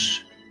because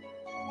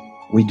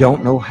we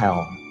don't know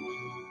how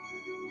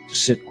to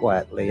sit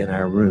quietly in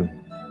our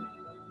room.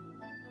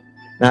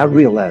 Now, I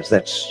realize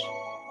that's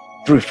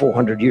 300 or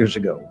 400 years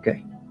ago,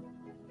 okay?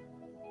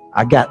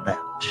 I got that.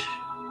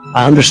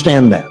 I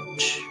understand that.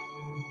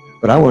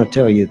 But I want to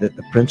tell you that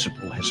the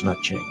principle has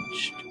not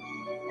changed.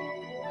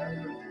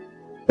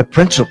 The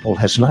principle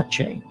has not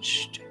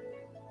changed.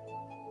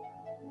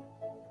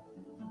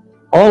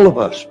 All of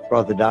us,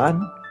 Brother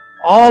Don,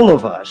 all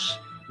of us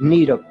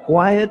need a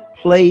quiet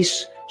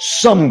place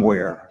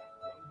somewhere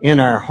in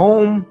our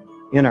home,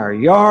 in our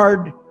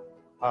yard,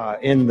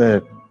 in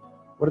the,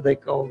 what do they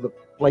call the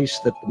place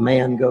that the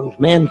man goes?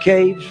 Man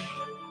cave?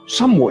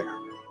 Somewhere.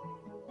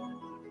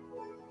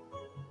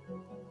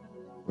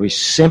 We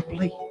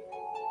simply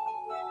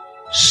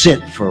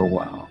sit for a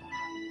while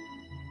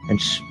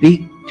and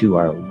speak to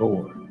our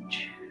Lord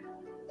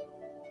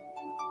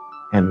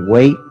and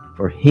wait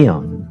for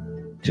Him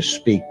to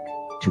speak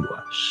to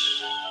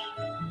us.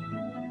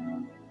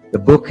 The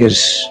book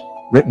is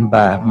written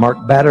by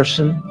Mark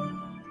Batterson.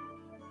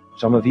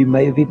 Some of you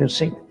may have even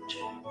seen it.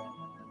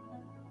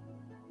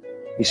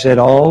 He said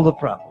all the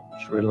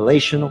problems,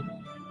 relational,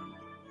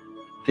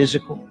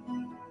 physical,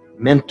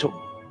 mental,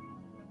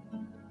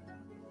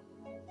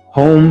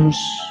 homes,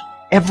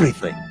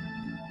 everything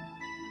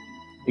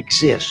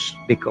exists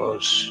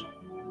because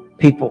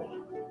people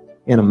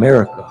in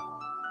America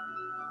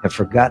have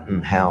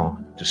forgotten how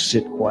to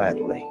sit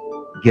quietly,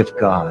 give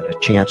God a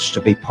chance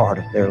to be part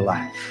of their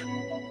life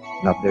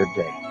and of their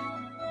day.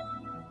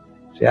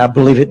 See, I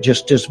believe it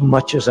just as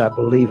much as I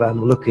believe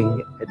I'm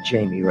looking at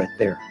Jamie right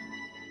there.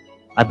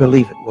 I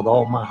believe it with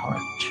all my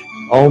heart,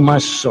 all my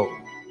soul,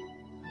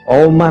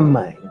 all my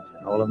mind,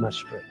 and all of my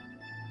strength.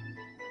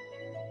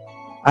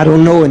 I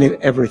don't know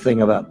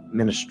everything about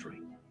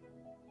ministry,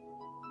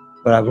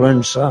 but I've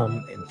learned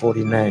some in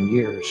 49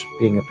 years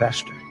being a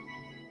pastor.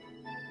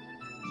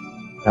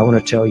 I want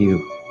to tell you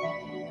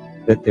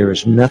that there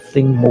is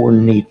nothing more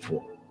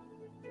needful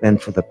than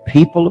for the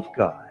people of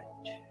God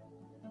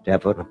to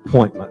have an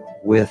appointment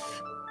with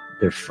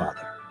their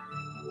Father.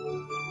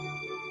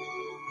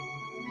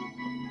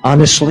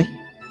 Honestly,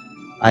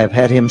 I have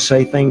had Him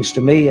say things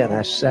to me, and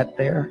I sat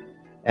there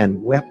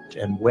and wept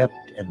and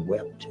wept and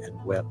wept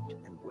and wept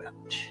and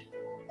wept.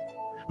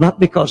 Not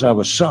because I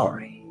was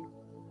sorry,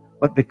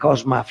 but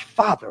because my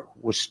Father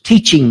was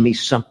teaching me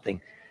something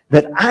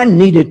that I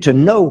needed to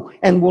know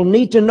and will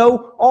need to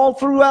know all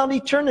throughout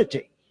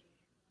eternity.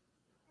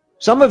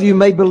 Some of you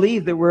may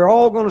believe that we're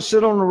all going to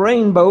sit on a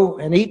rainbow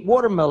and eat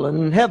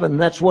watermelon in heaven.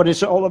 That's what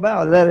it's all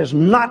about. That is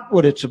not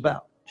what it's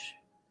about.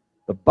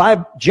 The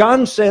Bible,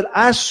 John said,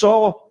 I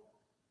saw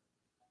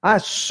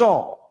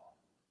the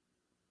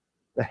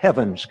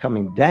heavens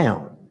coming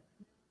down.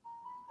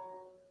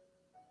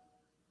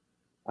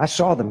 I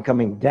saw them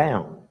coming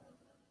down.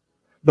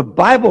 The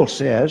Bible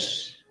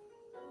says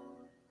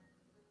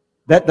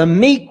that the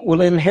meek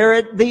will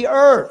inherit the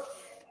earth.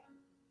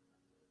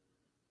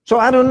 So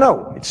I don't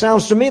know. It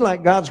sounds to me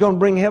like God's going to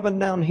bring heaven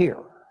down here,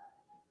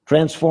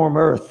 transform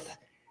earth,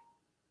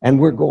 and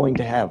we're going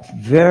to have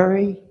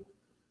very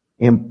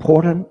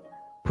important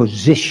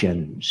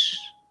positions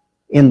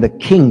in the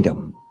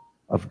kingdom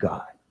of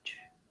God.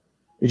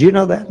 Did you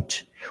know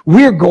that?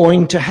 We're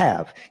going to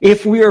have,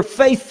 if we are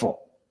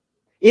faithful,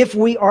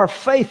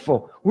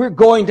 we're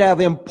going to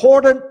have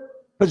important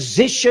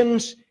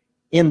positions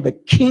in the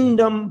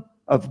kingdom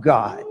of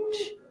God,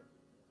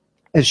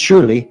 as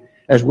surely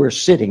as we're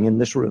sitting in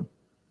this room.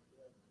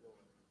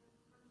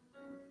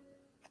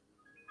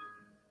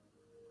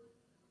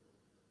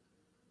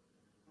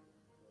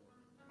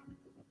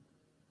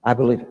 I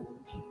believe it.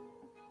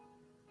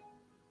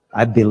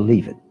 I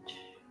believe it.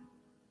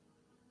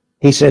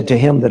 He said, to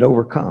him that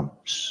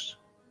overcomes,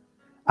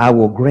 I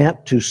will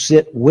grant to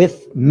sit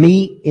with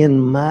me in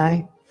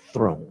my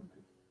throne,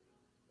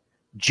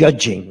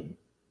 judging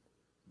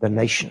the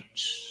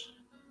nations.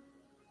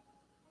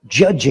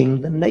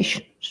 Judging the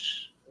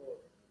nations.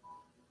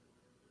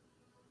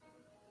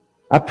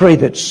 I pray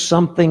that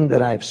something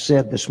that I've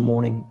said this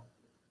morning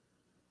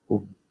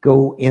will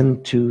go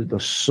into the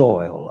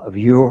soil of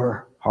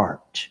your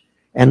heart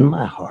and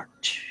my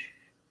heart.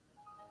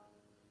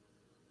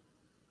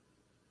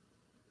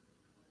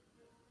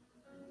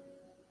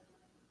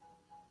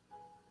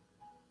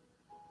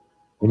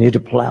 We need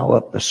to plow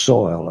up the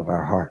soil of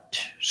our heart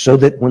so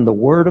that when the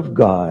Word of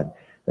God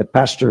that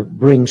Pastor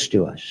brings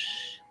to us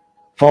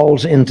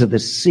falls into the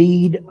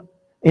seed,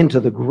 into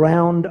the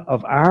ground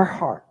of our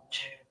heart,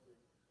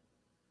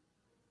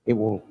 it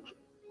will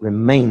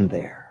remain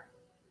there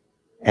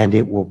and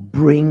it will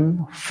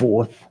bring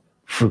forth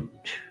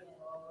fruit.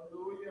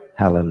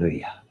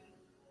 Hallelujah.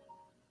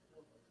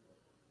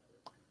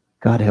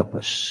 God help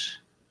us.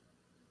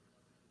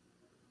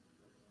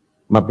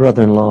 My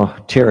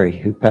brother-in-law, Terry,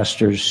 who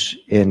pastors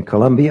in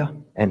Colombia,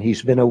 and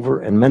he's been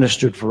over and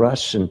ministered for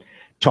us and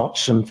taught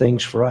some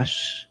things for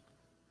us,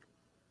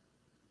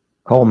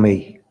 called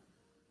me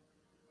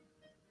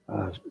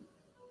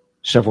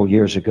several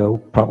years ago,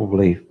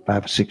 probably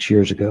 5 or 6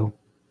 years ago.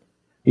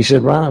 He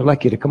said, Ron, I'd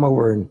like you to come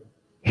over and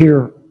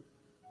hear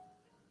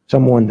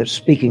someone that's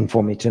speaking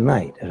for me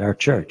tonight at our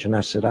church. And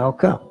I said, I'll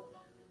come.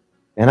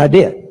 And I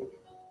did.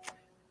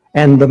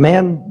 And the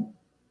man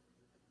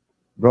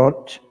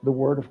brought the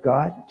Word of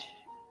God.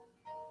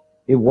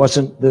 It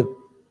wasn't the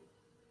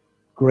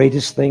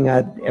greatest thing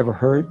I'd ever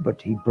heard,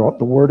 but he brought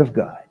the Word of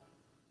God.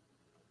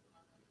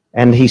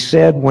 And he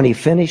said, when he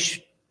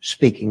finished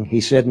speaking,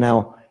 he said,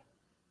 now,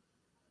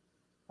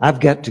 I've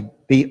got to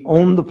be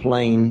on the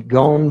plane,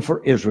 gone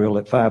for Israel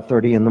at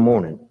 5:30 in the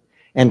morning.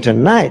 And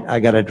tonight, I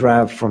got to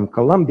drive from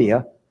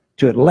Columbia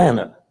to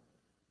Atlanta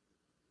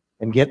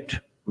and get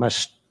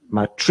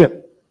my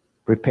trip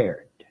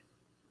prepared.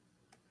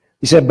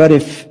 He said, but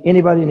if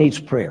anybody needs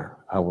prayer,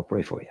 I will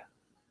pray for you.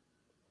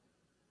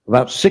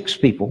 About 6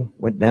 people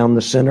went down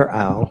the center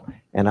aisle,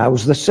 and I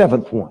was the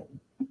 7th one.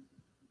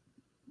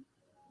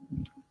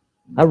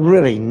 I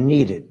really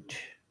needed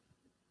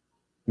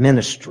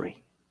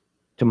ministry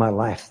to my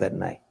life that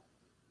night.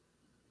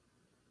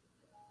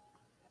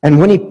 And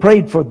when he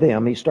prayed for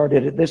them, he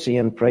started at this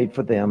end, prayed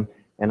for them,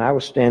 and I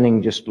was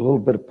standing just a little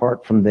bit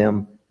apart from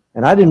them,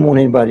 and I didn't want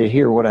anybody to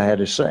hear what I had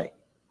to say,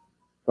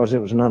 because it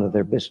was none of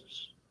their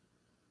business.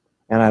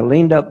 And I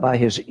leaned up by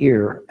his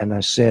ear and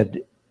I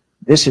said,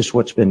 this is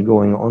what's been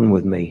going on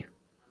with me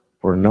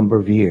for a number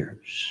of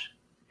years.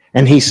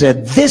 And he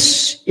said,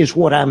 this is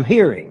what I'm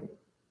hearing.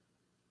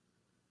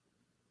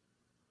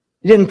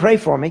 He didn't pray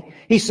for me.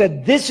 He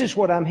said, this is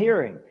what I'm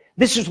hearing.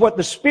 This is what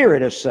the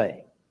Spirit is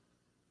saying.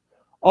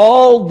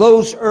 All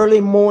those early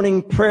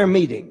morning prayer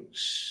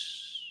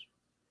meetings.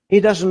 He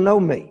doesn't know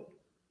me.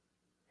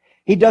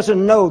 He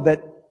doesn't know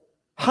that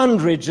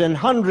hundreds and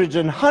hundreds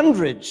and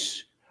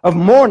hundreds of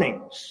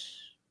mornings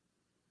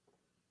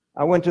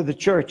I went to the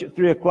church at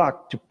 3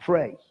 o'clock to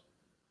pray.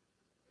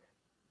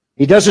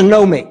 He doesn't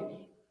know me,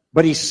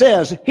 but he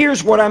says,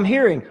 here's what I'm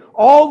hearing.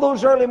 All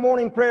those early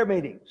morning prayer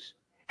meetings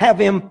have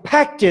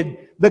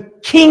impacted the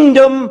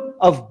kingdom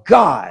of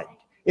God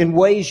in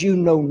ways you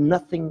know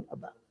nothing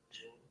about.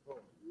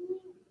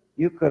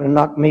 You could have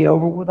knocked me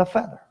over with a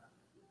feather.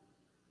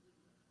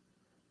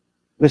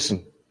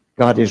 Listen,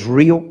 God is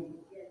real.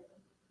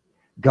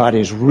 God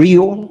is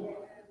real.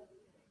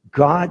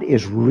 God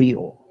is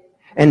real.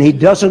 And he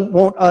doesn't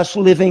want us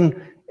living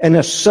in a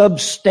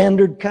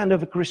substandard kind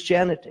of a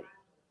Christianity.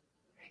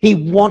 He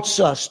wants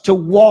us to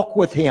walk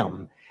with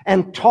him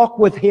and talk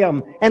with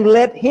him and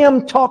let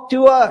him talk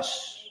to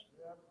us.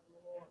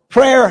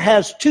 Prayer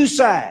has 2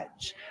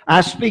 sides. I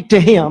speak to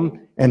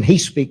him and he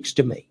speaks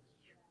to me.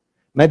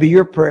 Maybe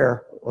your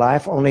prayer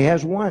life only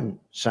has 1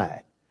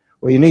 side.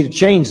 Well, you need to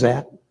change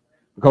that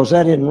because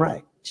that isn't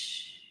right.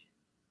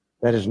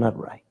 That is not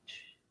right.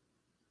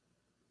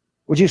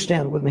 Would you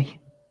stand with me?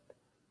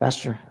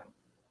 Pastor,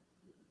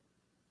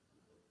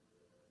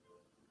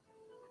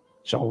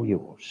 it's all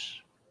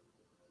yours.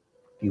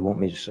 If you want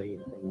me to say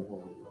anything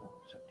more,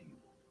 it's up to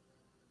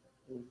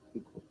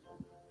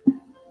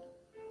you.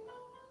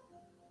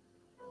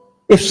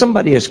 If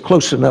somebody is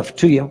close enough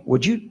to you,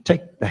 would you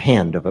take the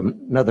hand of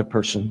another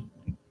person?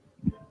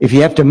 If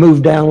you have to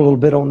move down a little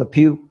bit on the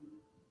pew,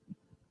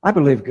 I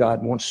believe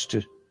God wants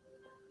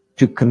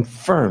to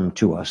confirm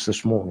to us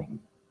this morning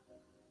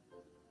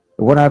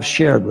that what I've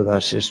shared with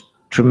us is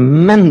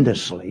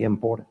tremendously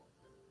important.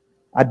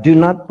 I do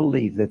not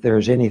believe that there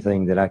is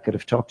anything that I could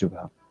have talked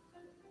about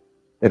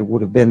that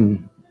would have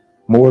been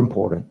more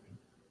important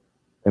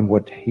than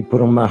what he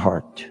put on my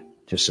heart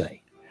to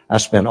say. I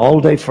spent all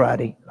day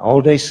Friday,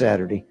 all day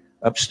Saturday,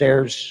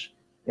 upstairs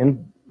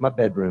in my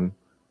bedroom,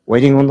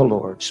 waiting on the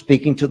Lord,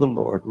 speaking to the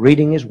Lord,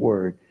 reading his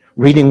word,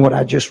 reading what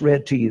I just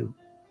read to you.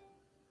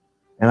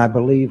 And I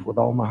believe with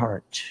all my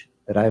heart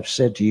that I have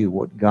said to you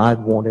what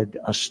God wanted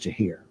us to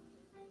hear.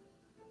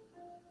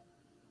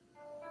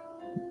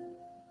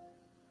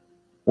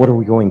 What are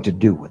we going to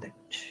do with it?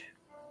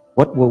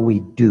 What will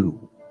we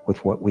do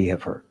with what we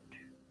have heard?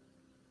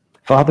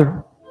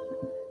 Father,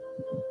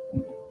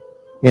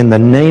 in the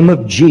name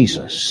of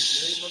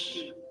Jesus,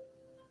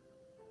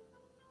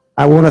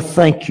 I want to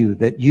thank you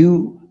that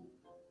you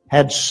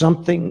had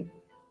something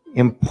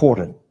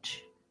important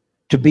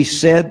to be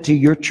said to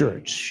your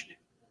church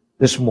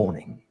this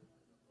morning.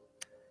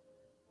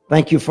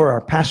 Thank you for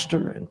our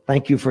pastor, and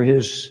thank you for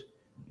his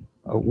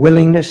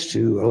willingness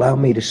to allow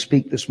me to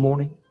speak this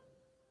morning.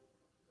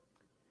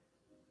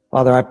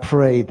 Father, I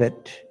pray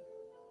that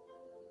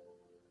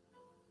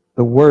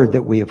the word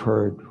that we have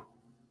heard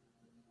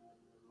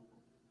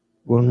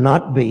will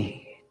not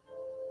be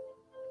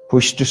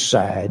pushed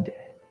aside,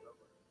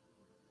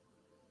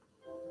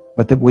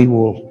 but that we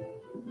will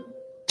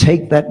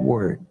take that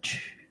word,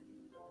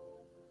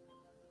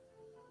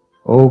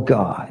 oh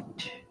God,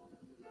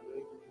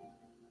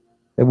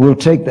 that we'll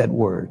take that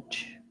word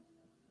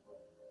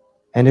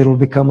and it'll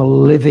become a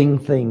living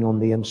thing on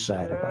the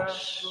inside of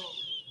us.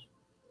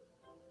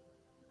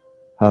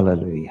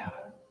 Hallelujah.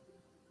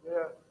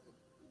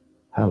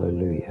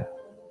 Hallelujah.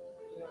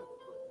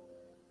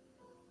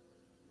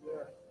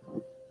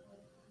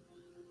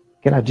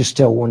 Can I just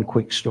tell one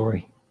quick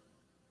story?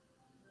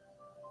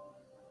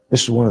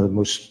 This is one of the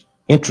most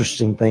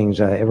interesting things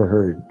I ever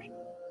heard.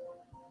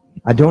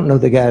 I don't know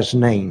the guy's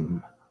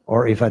name,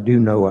 or if I do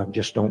know, I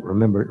just don't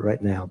remember it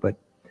right now, but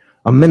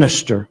a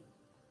minister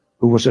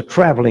who was a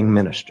traveling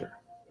minister.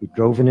 He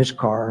drove in his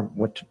car,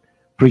 went to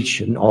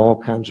preach in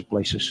all kinds of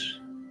places.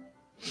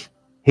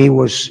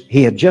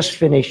 He had just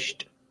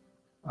finished,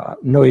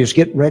 he was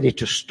getting ready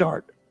to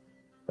start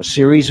a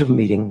series of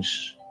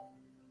meetings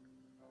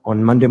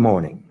on Monday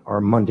morning or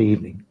Monday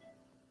evening.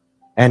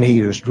 And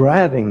he was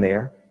driving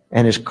there,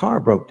 and his car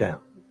broke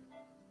down.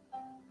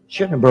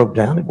 Shouldn't have broke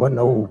down. It wasn't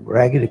an old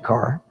raggedy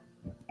car.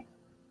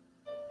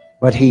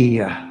 But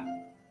he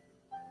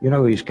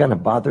was kind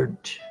of bothered.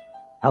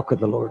 How could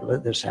the Lord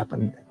let this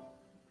happen?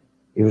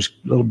 He was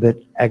a little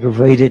bit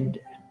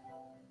aggravated.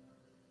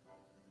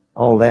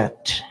 All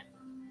that.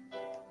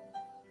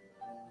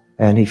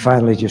 And he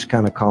finally just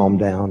kind of calmed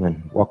down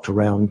and walked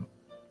around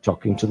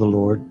talking to the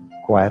Lord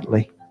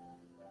quietly.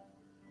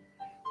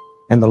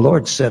 And the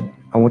Lord said,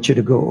 I want you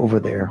to go over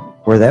there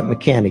where that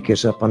mechanic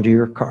is up under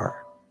your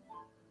car.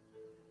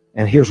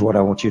 And here's what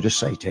I want you to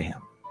say to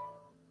him.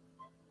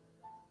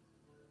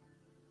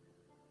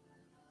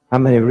 How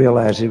many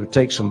realize it would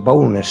take some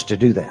boldness to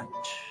do that?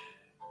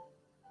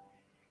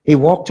 He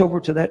walked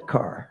over to that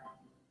car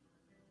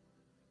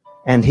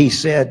and he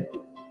said,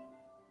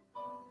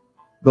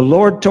 the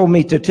Lord told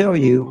me to tell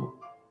you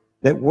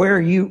that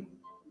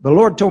the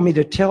Lord told me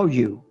to tell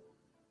you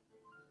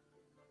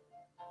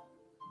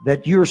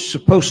that you're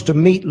supposed to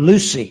meet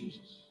Lucy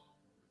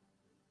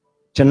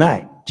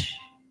tonight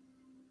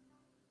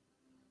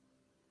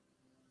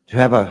to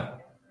have a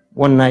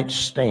one-night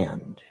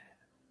stand.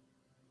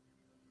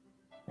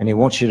 And he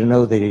wants you to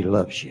know that he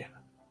loves you.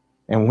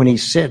 And when he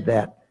said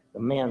that, the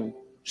man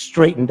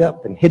straightened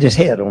up and hit his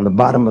head on the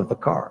bottom of the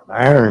car, the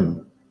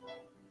iron.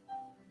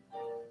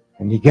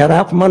 And he got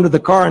out from under the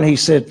car and he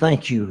said,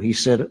 thank you. He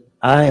said,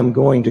 I am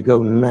going to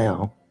go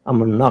now. I'm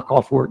going to knock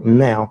off work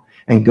now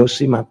and go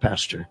see my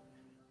pastor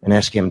and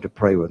ask him to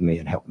pray with me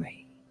and help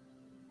me.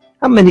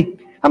 How many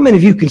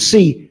of you can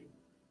see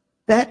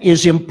that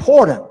is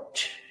important?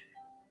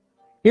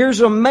 Here's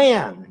a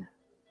man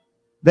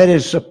that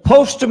is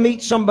supposed to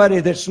meet somebody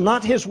that's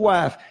not his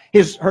wife.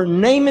 Her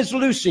name is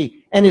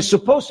Lucy, and it's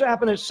supposed to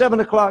happen at 7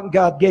 o'clock, and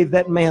God gave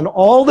that man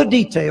all the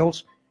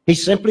details. He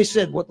simply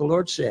said what the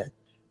Lord said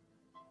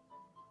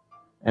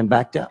and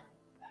backed up.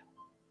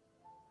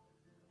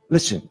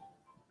 Listen,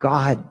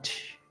 God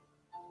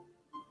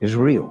is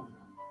real,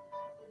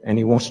 and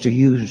he wants to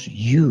use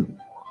you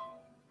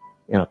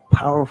in a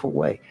powerful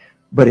way.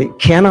 But it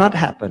cannot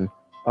happen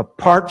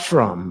apart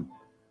from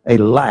a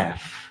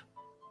laugh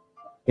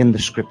in the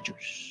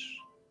Scriptures.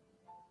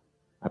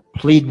 I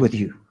plead with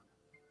you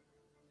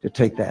to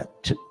take that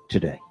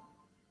today.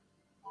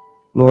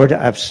 Lord,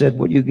 I've said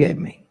what you gave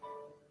me.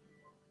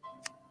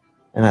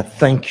 And I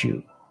thank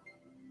you.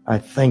 I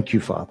thank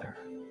you, Father.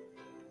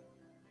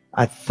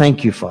 I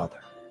thank you, Father,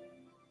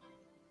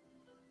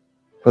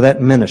 for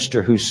that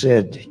minister who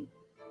said,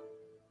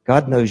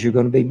 God knows you're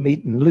going to be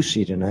meeting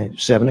Lucy tonight at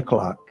 7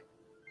 o'clock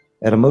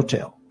at a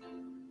motel.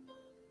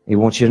 He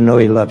wants you to know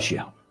he loves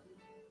you.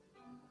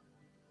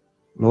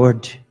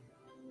 Lord,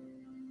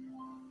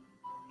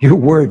 your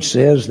word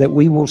says that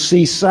we will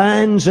see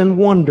signs and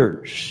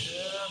wonders.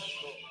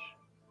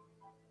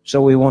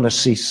 So we want to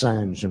see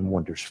signs and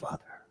wonders,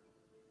 Father.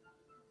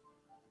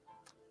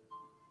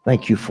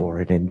 Thank you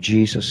for it in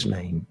Jesus'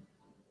 name.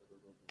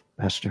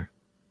 Pastor.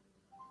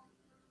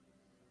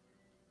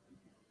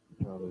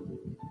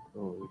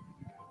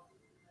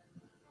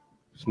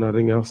 There's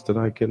nothing else that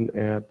I can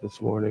add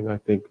this morning. I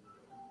think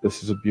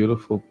this is a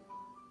beautiful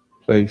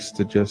place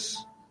to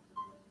just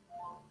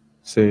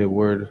say a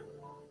word,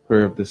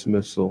 prayer of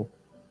dismissal.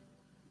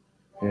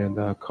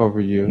 and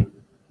cover you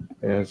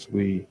as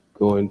we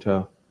go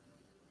into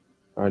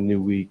our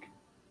new week.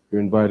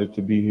 You're invited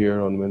to be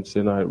here on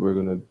Wednesday night. We're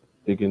going to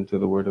dig into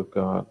the Word of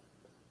God.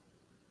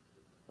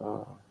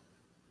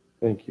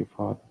 Thank you,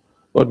 Father.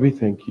 Lord, we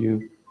thank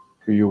you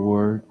for your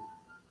Word.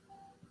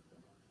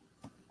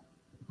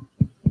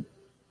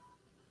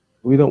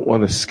 We don't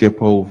want to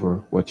skip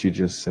over what you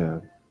just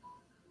said.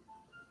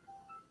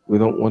 We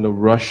don't want to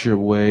rush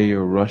away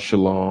or rush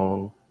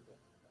along.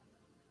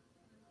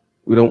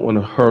 We don't want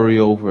to hurry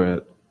over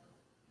it.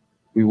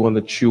 We want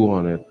to chew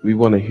on it. We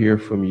want to hear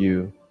from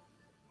you.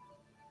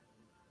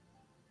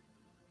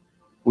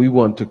 We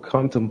want to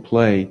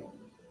contemplate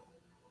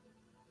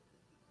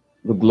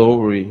the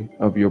glory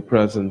of your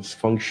presence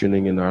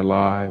functioning in our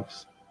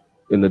lives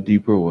in a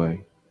deeper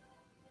way.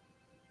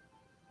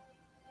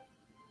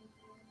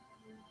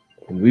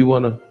 And we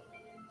want to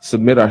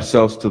submit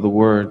ourselves to the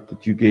word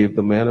that you gave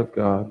the man of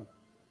God.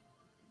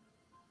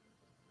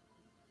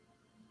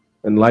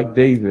 And like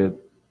David,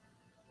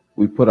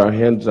 we put our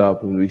hands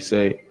up and we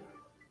say,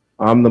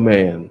 I'm the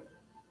man.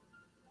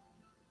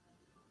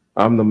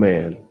 I'm the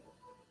man.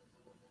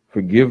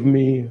 Forgive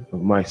me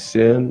of my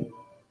sin.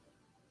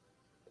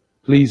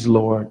 Please,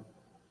 Lord,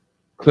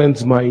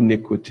 cleanse my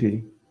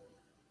iniquity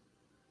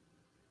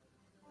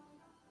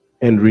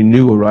and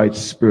renew a right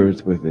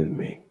spirit within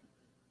me.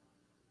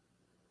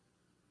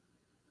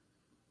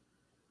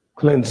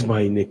 Cleanse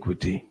my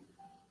iniquity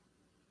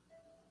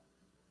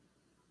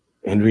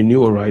and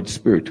renew a right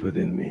spirit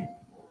within me.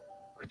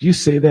 Could you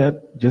say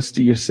that just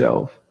to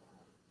yourself?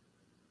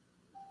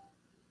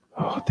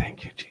 Oh,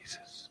 thank you,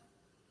 Jesus.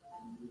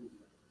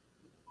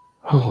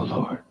 Oh,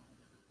 Lord.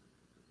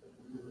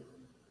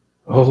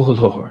 Oh,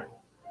 Lord.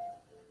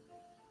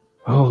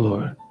 Oh,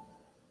 Lord.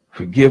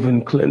 Forgive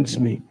and cleanse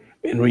me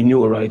and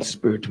renew a right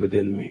spirit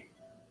within me.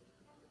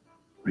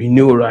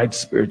 Renew a right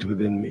spirit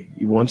within me.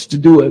 He wants to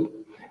do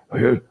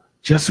it.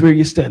 Just where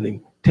you're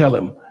standing, tell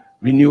him,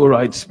 renew a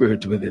right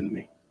spirit within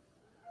me.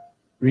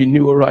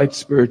 Renew a right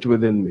spirit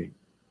within me.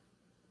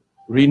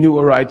 Renew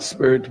a right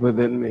spirit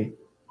within me.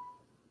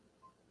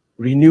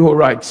 Renew a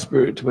right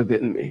spirit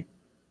within me.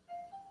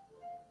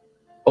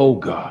 Oh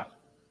God,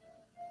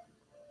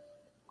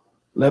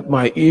 let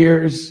my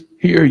ears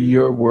hear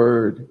your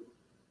word.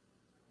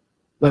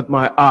 Let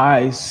my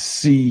eyes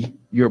see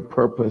your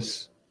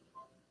purpose.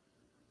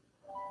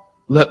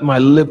 Let my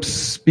lips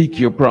speak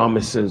your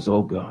promises,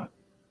 oh God.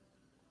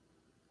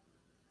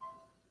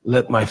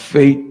 Let my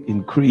faith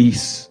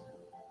increase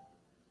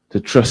to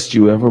trust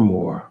you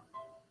evermore.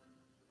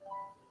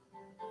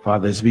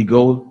 Father, as we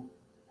go,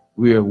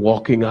 we are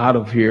walking out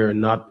of here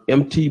not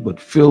empty, but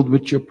filled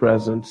with your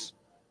presence.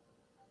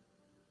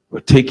 We're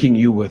taking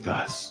you with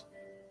us.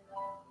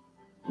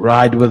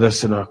 Ride with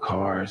us in our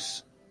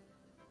cars.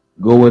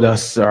 Go with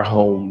us to our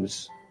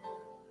homes.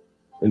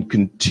 And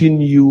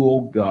continue,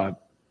 oh God,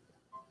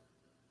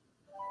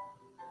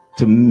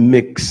 to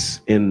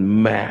mix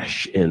and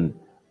mash and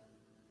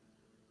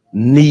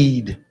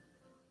knead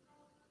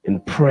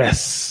and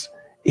press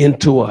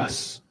into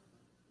us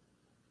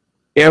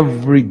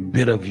every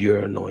bit of your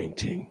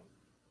anointing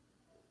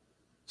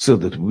so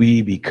that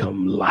we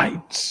become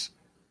lights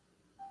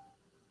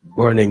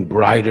burning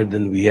brighter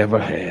than we ever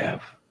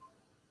have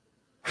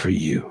for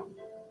you.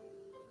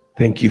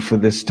 Thank you for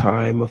this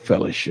time of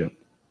fellowship.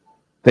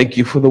 Thank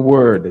you for the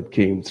word that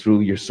came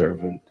through your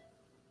servant.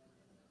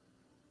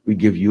 We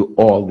give you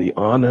all the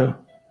honor,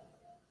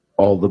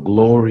 all the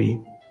glory,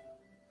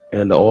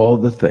 and all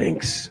the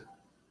thanks.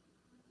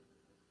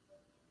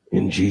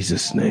 In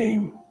Jesus'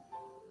 name,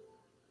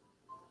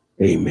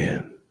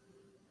 amen.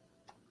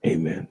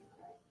 Amen.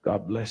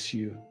 God bless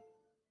you.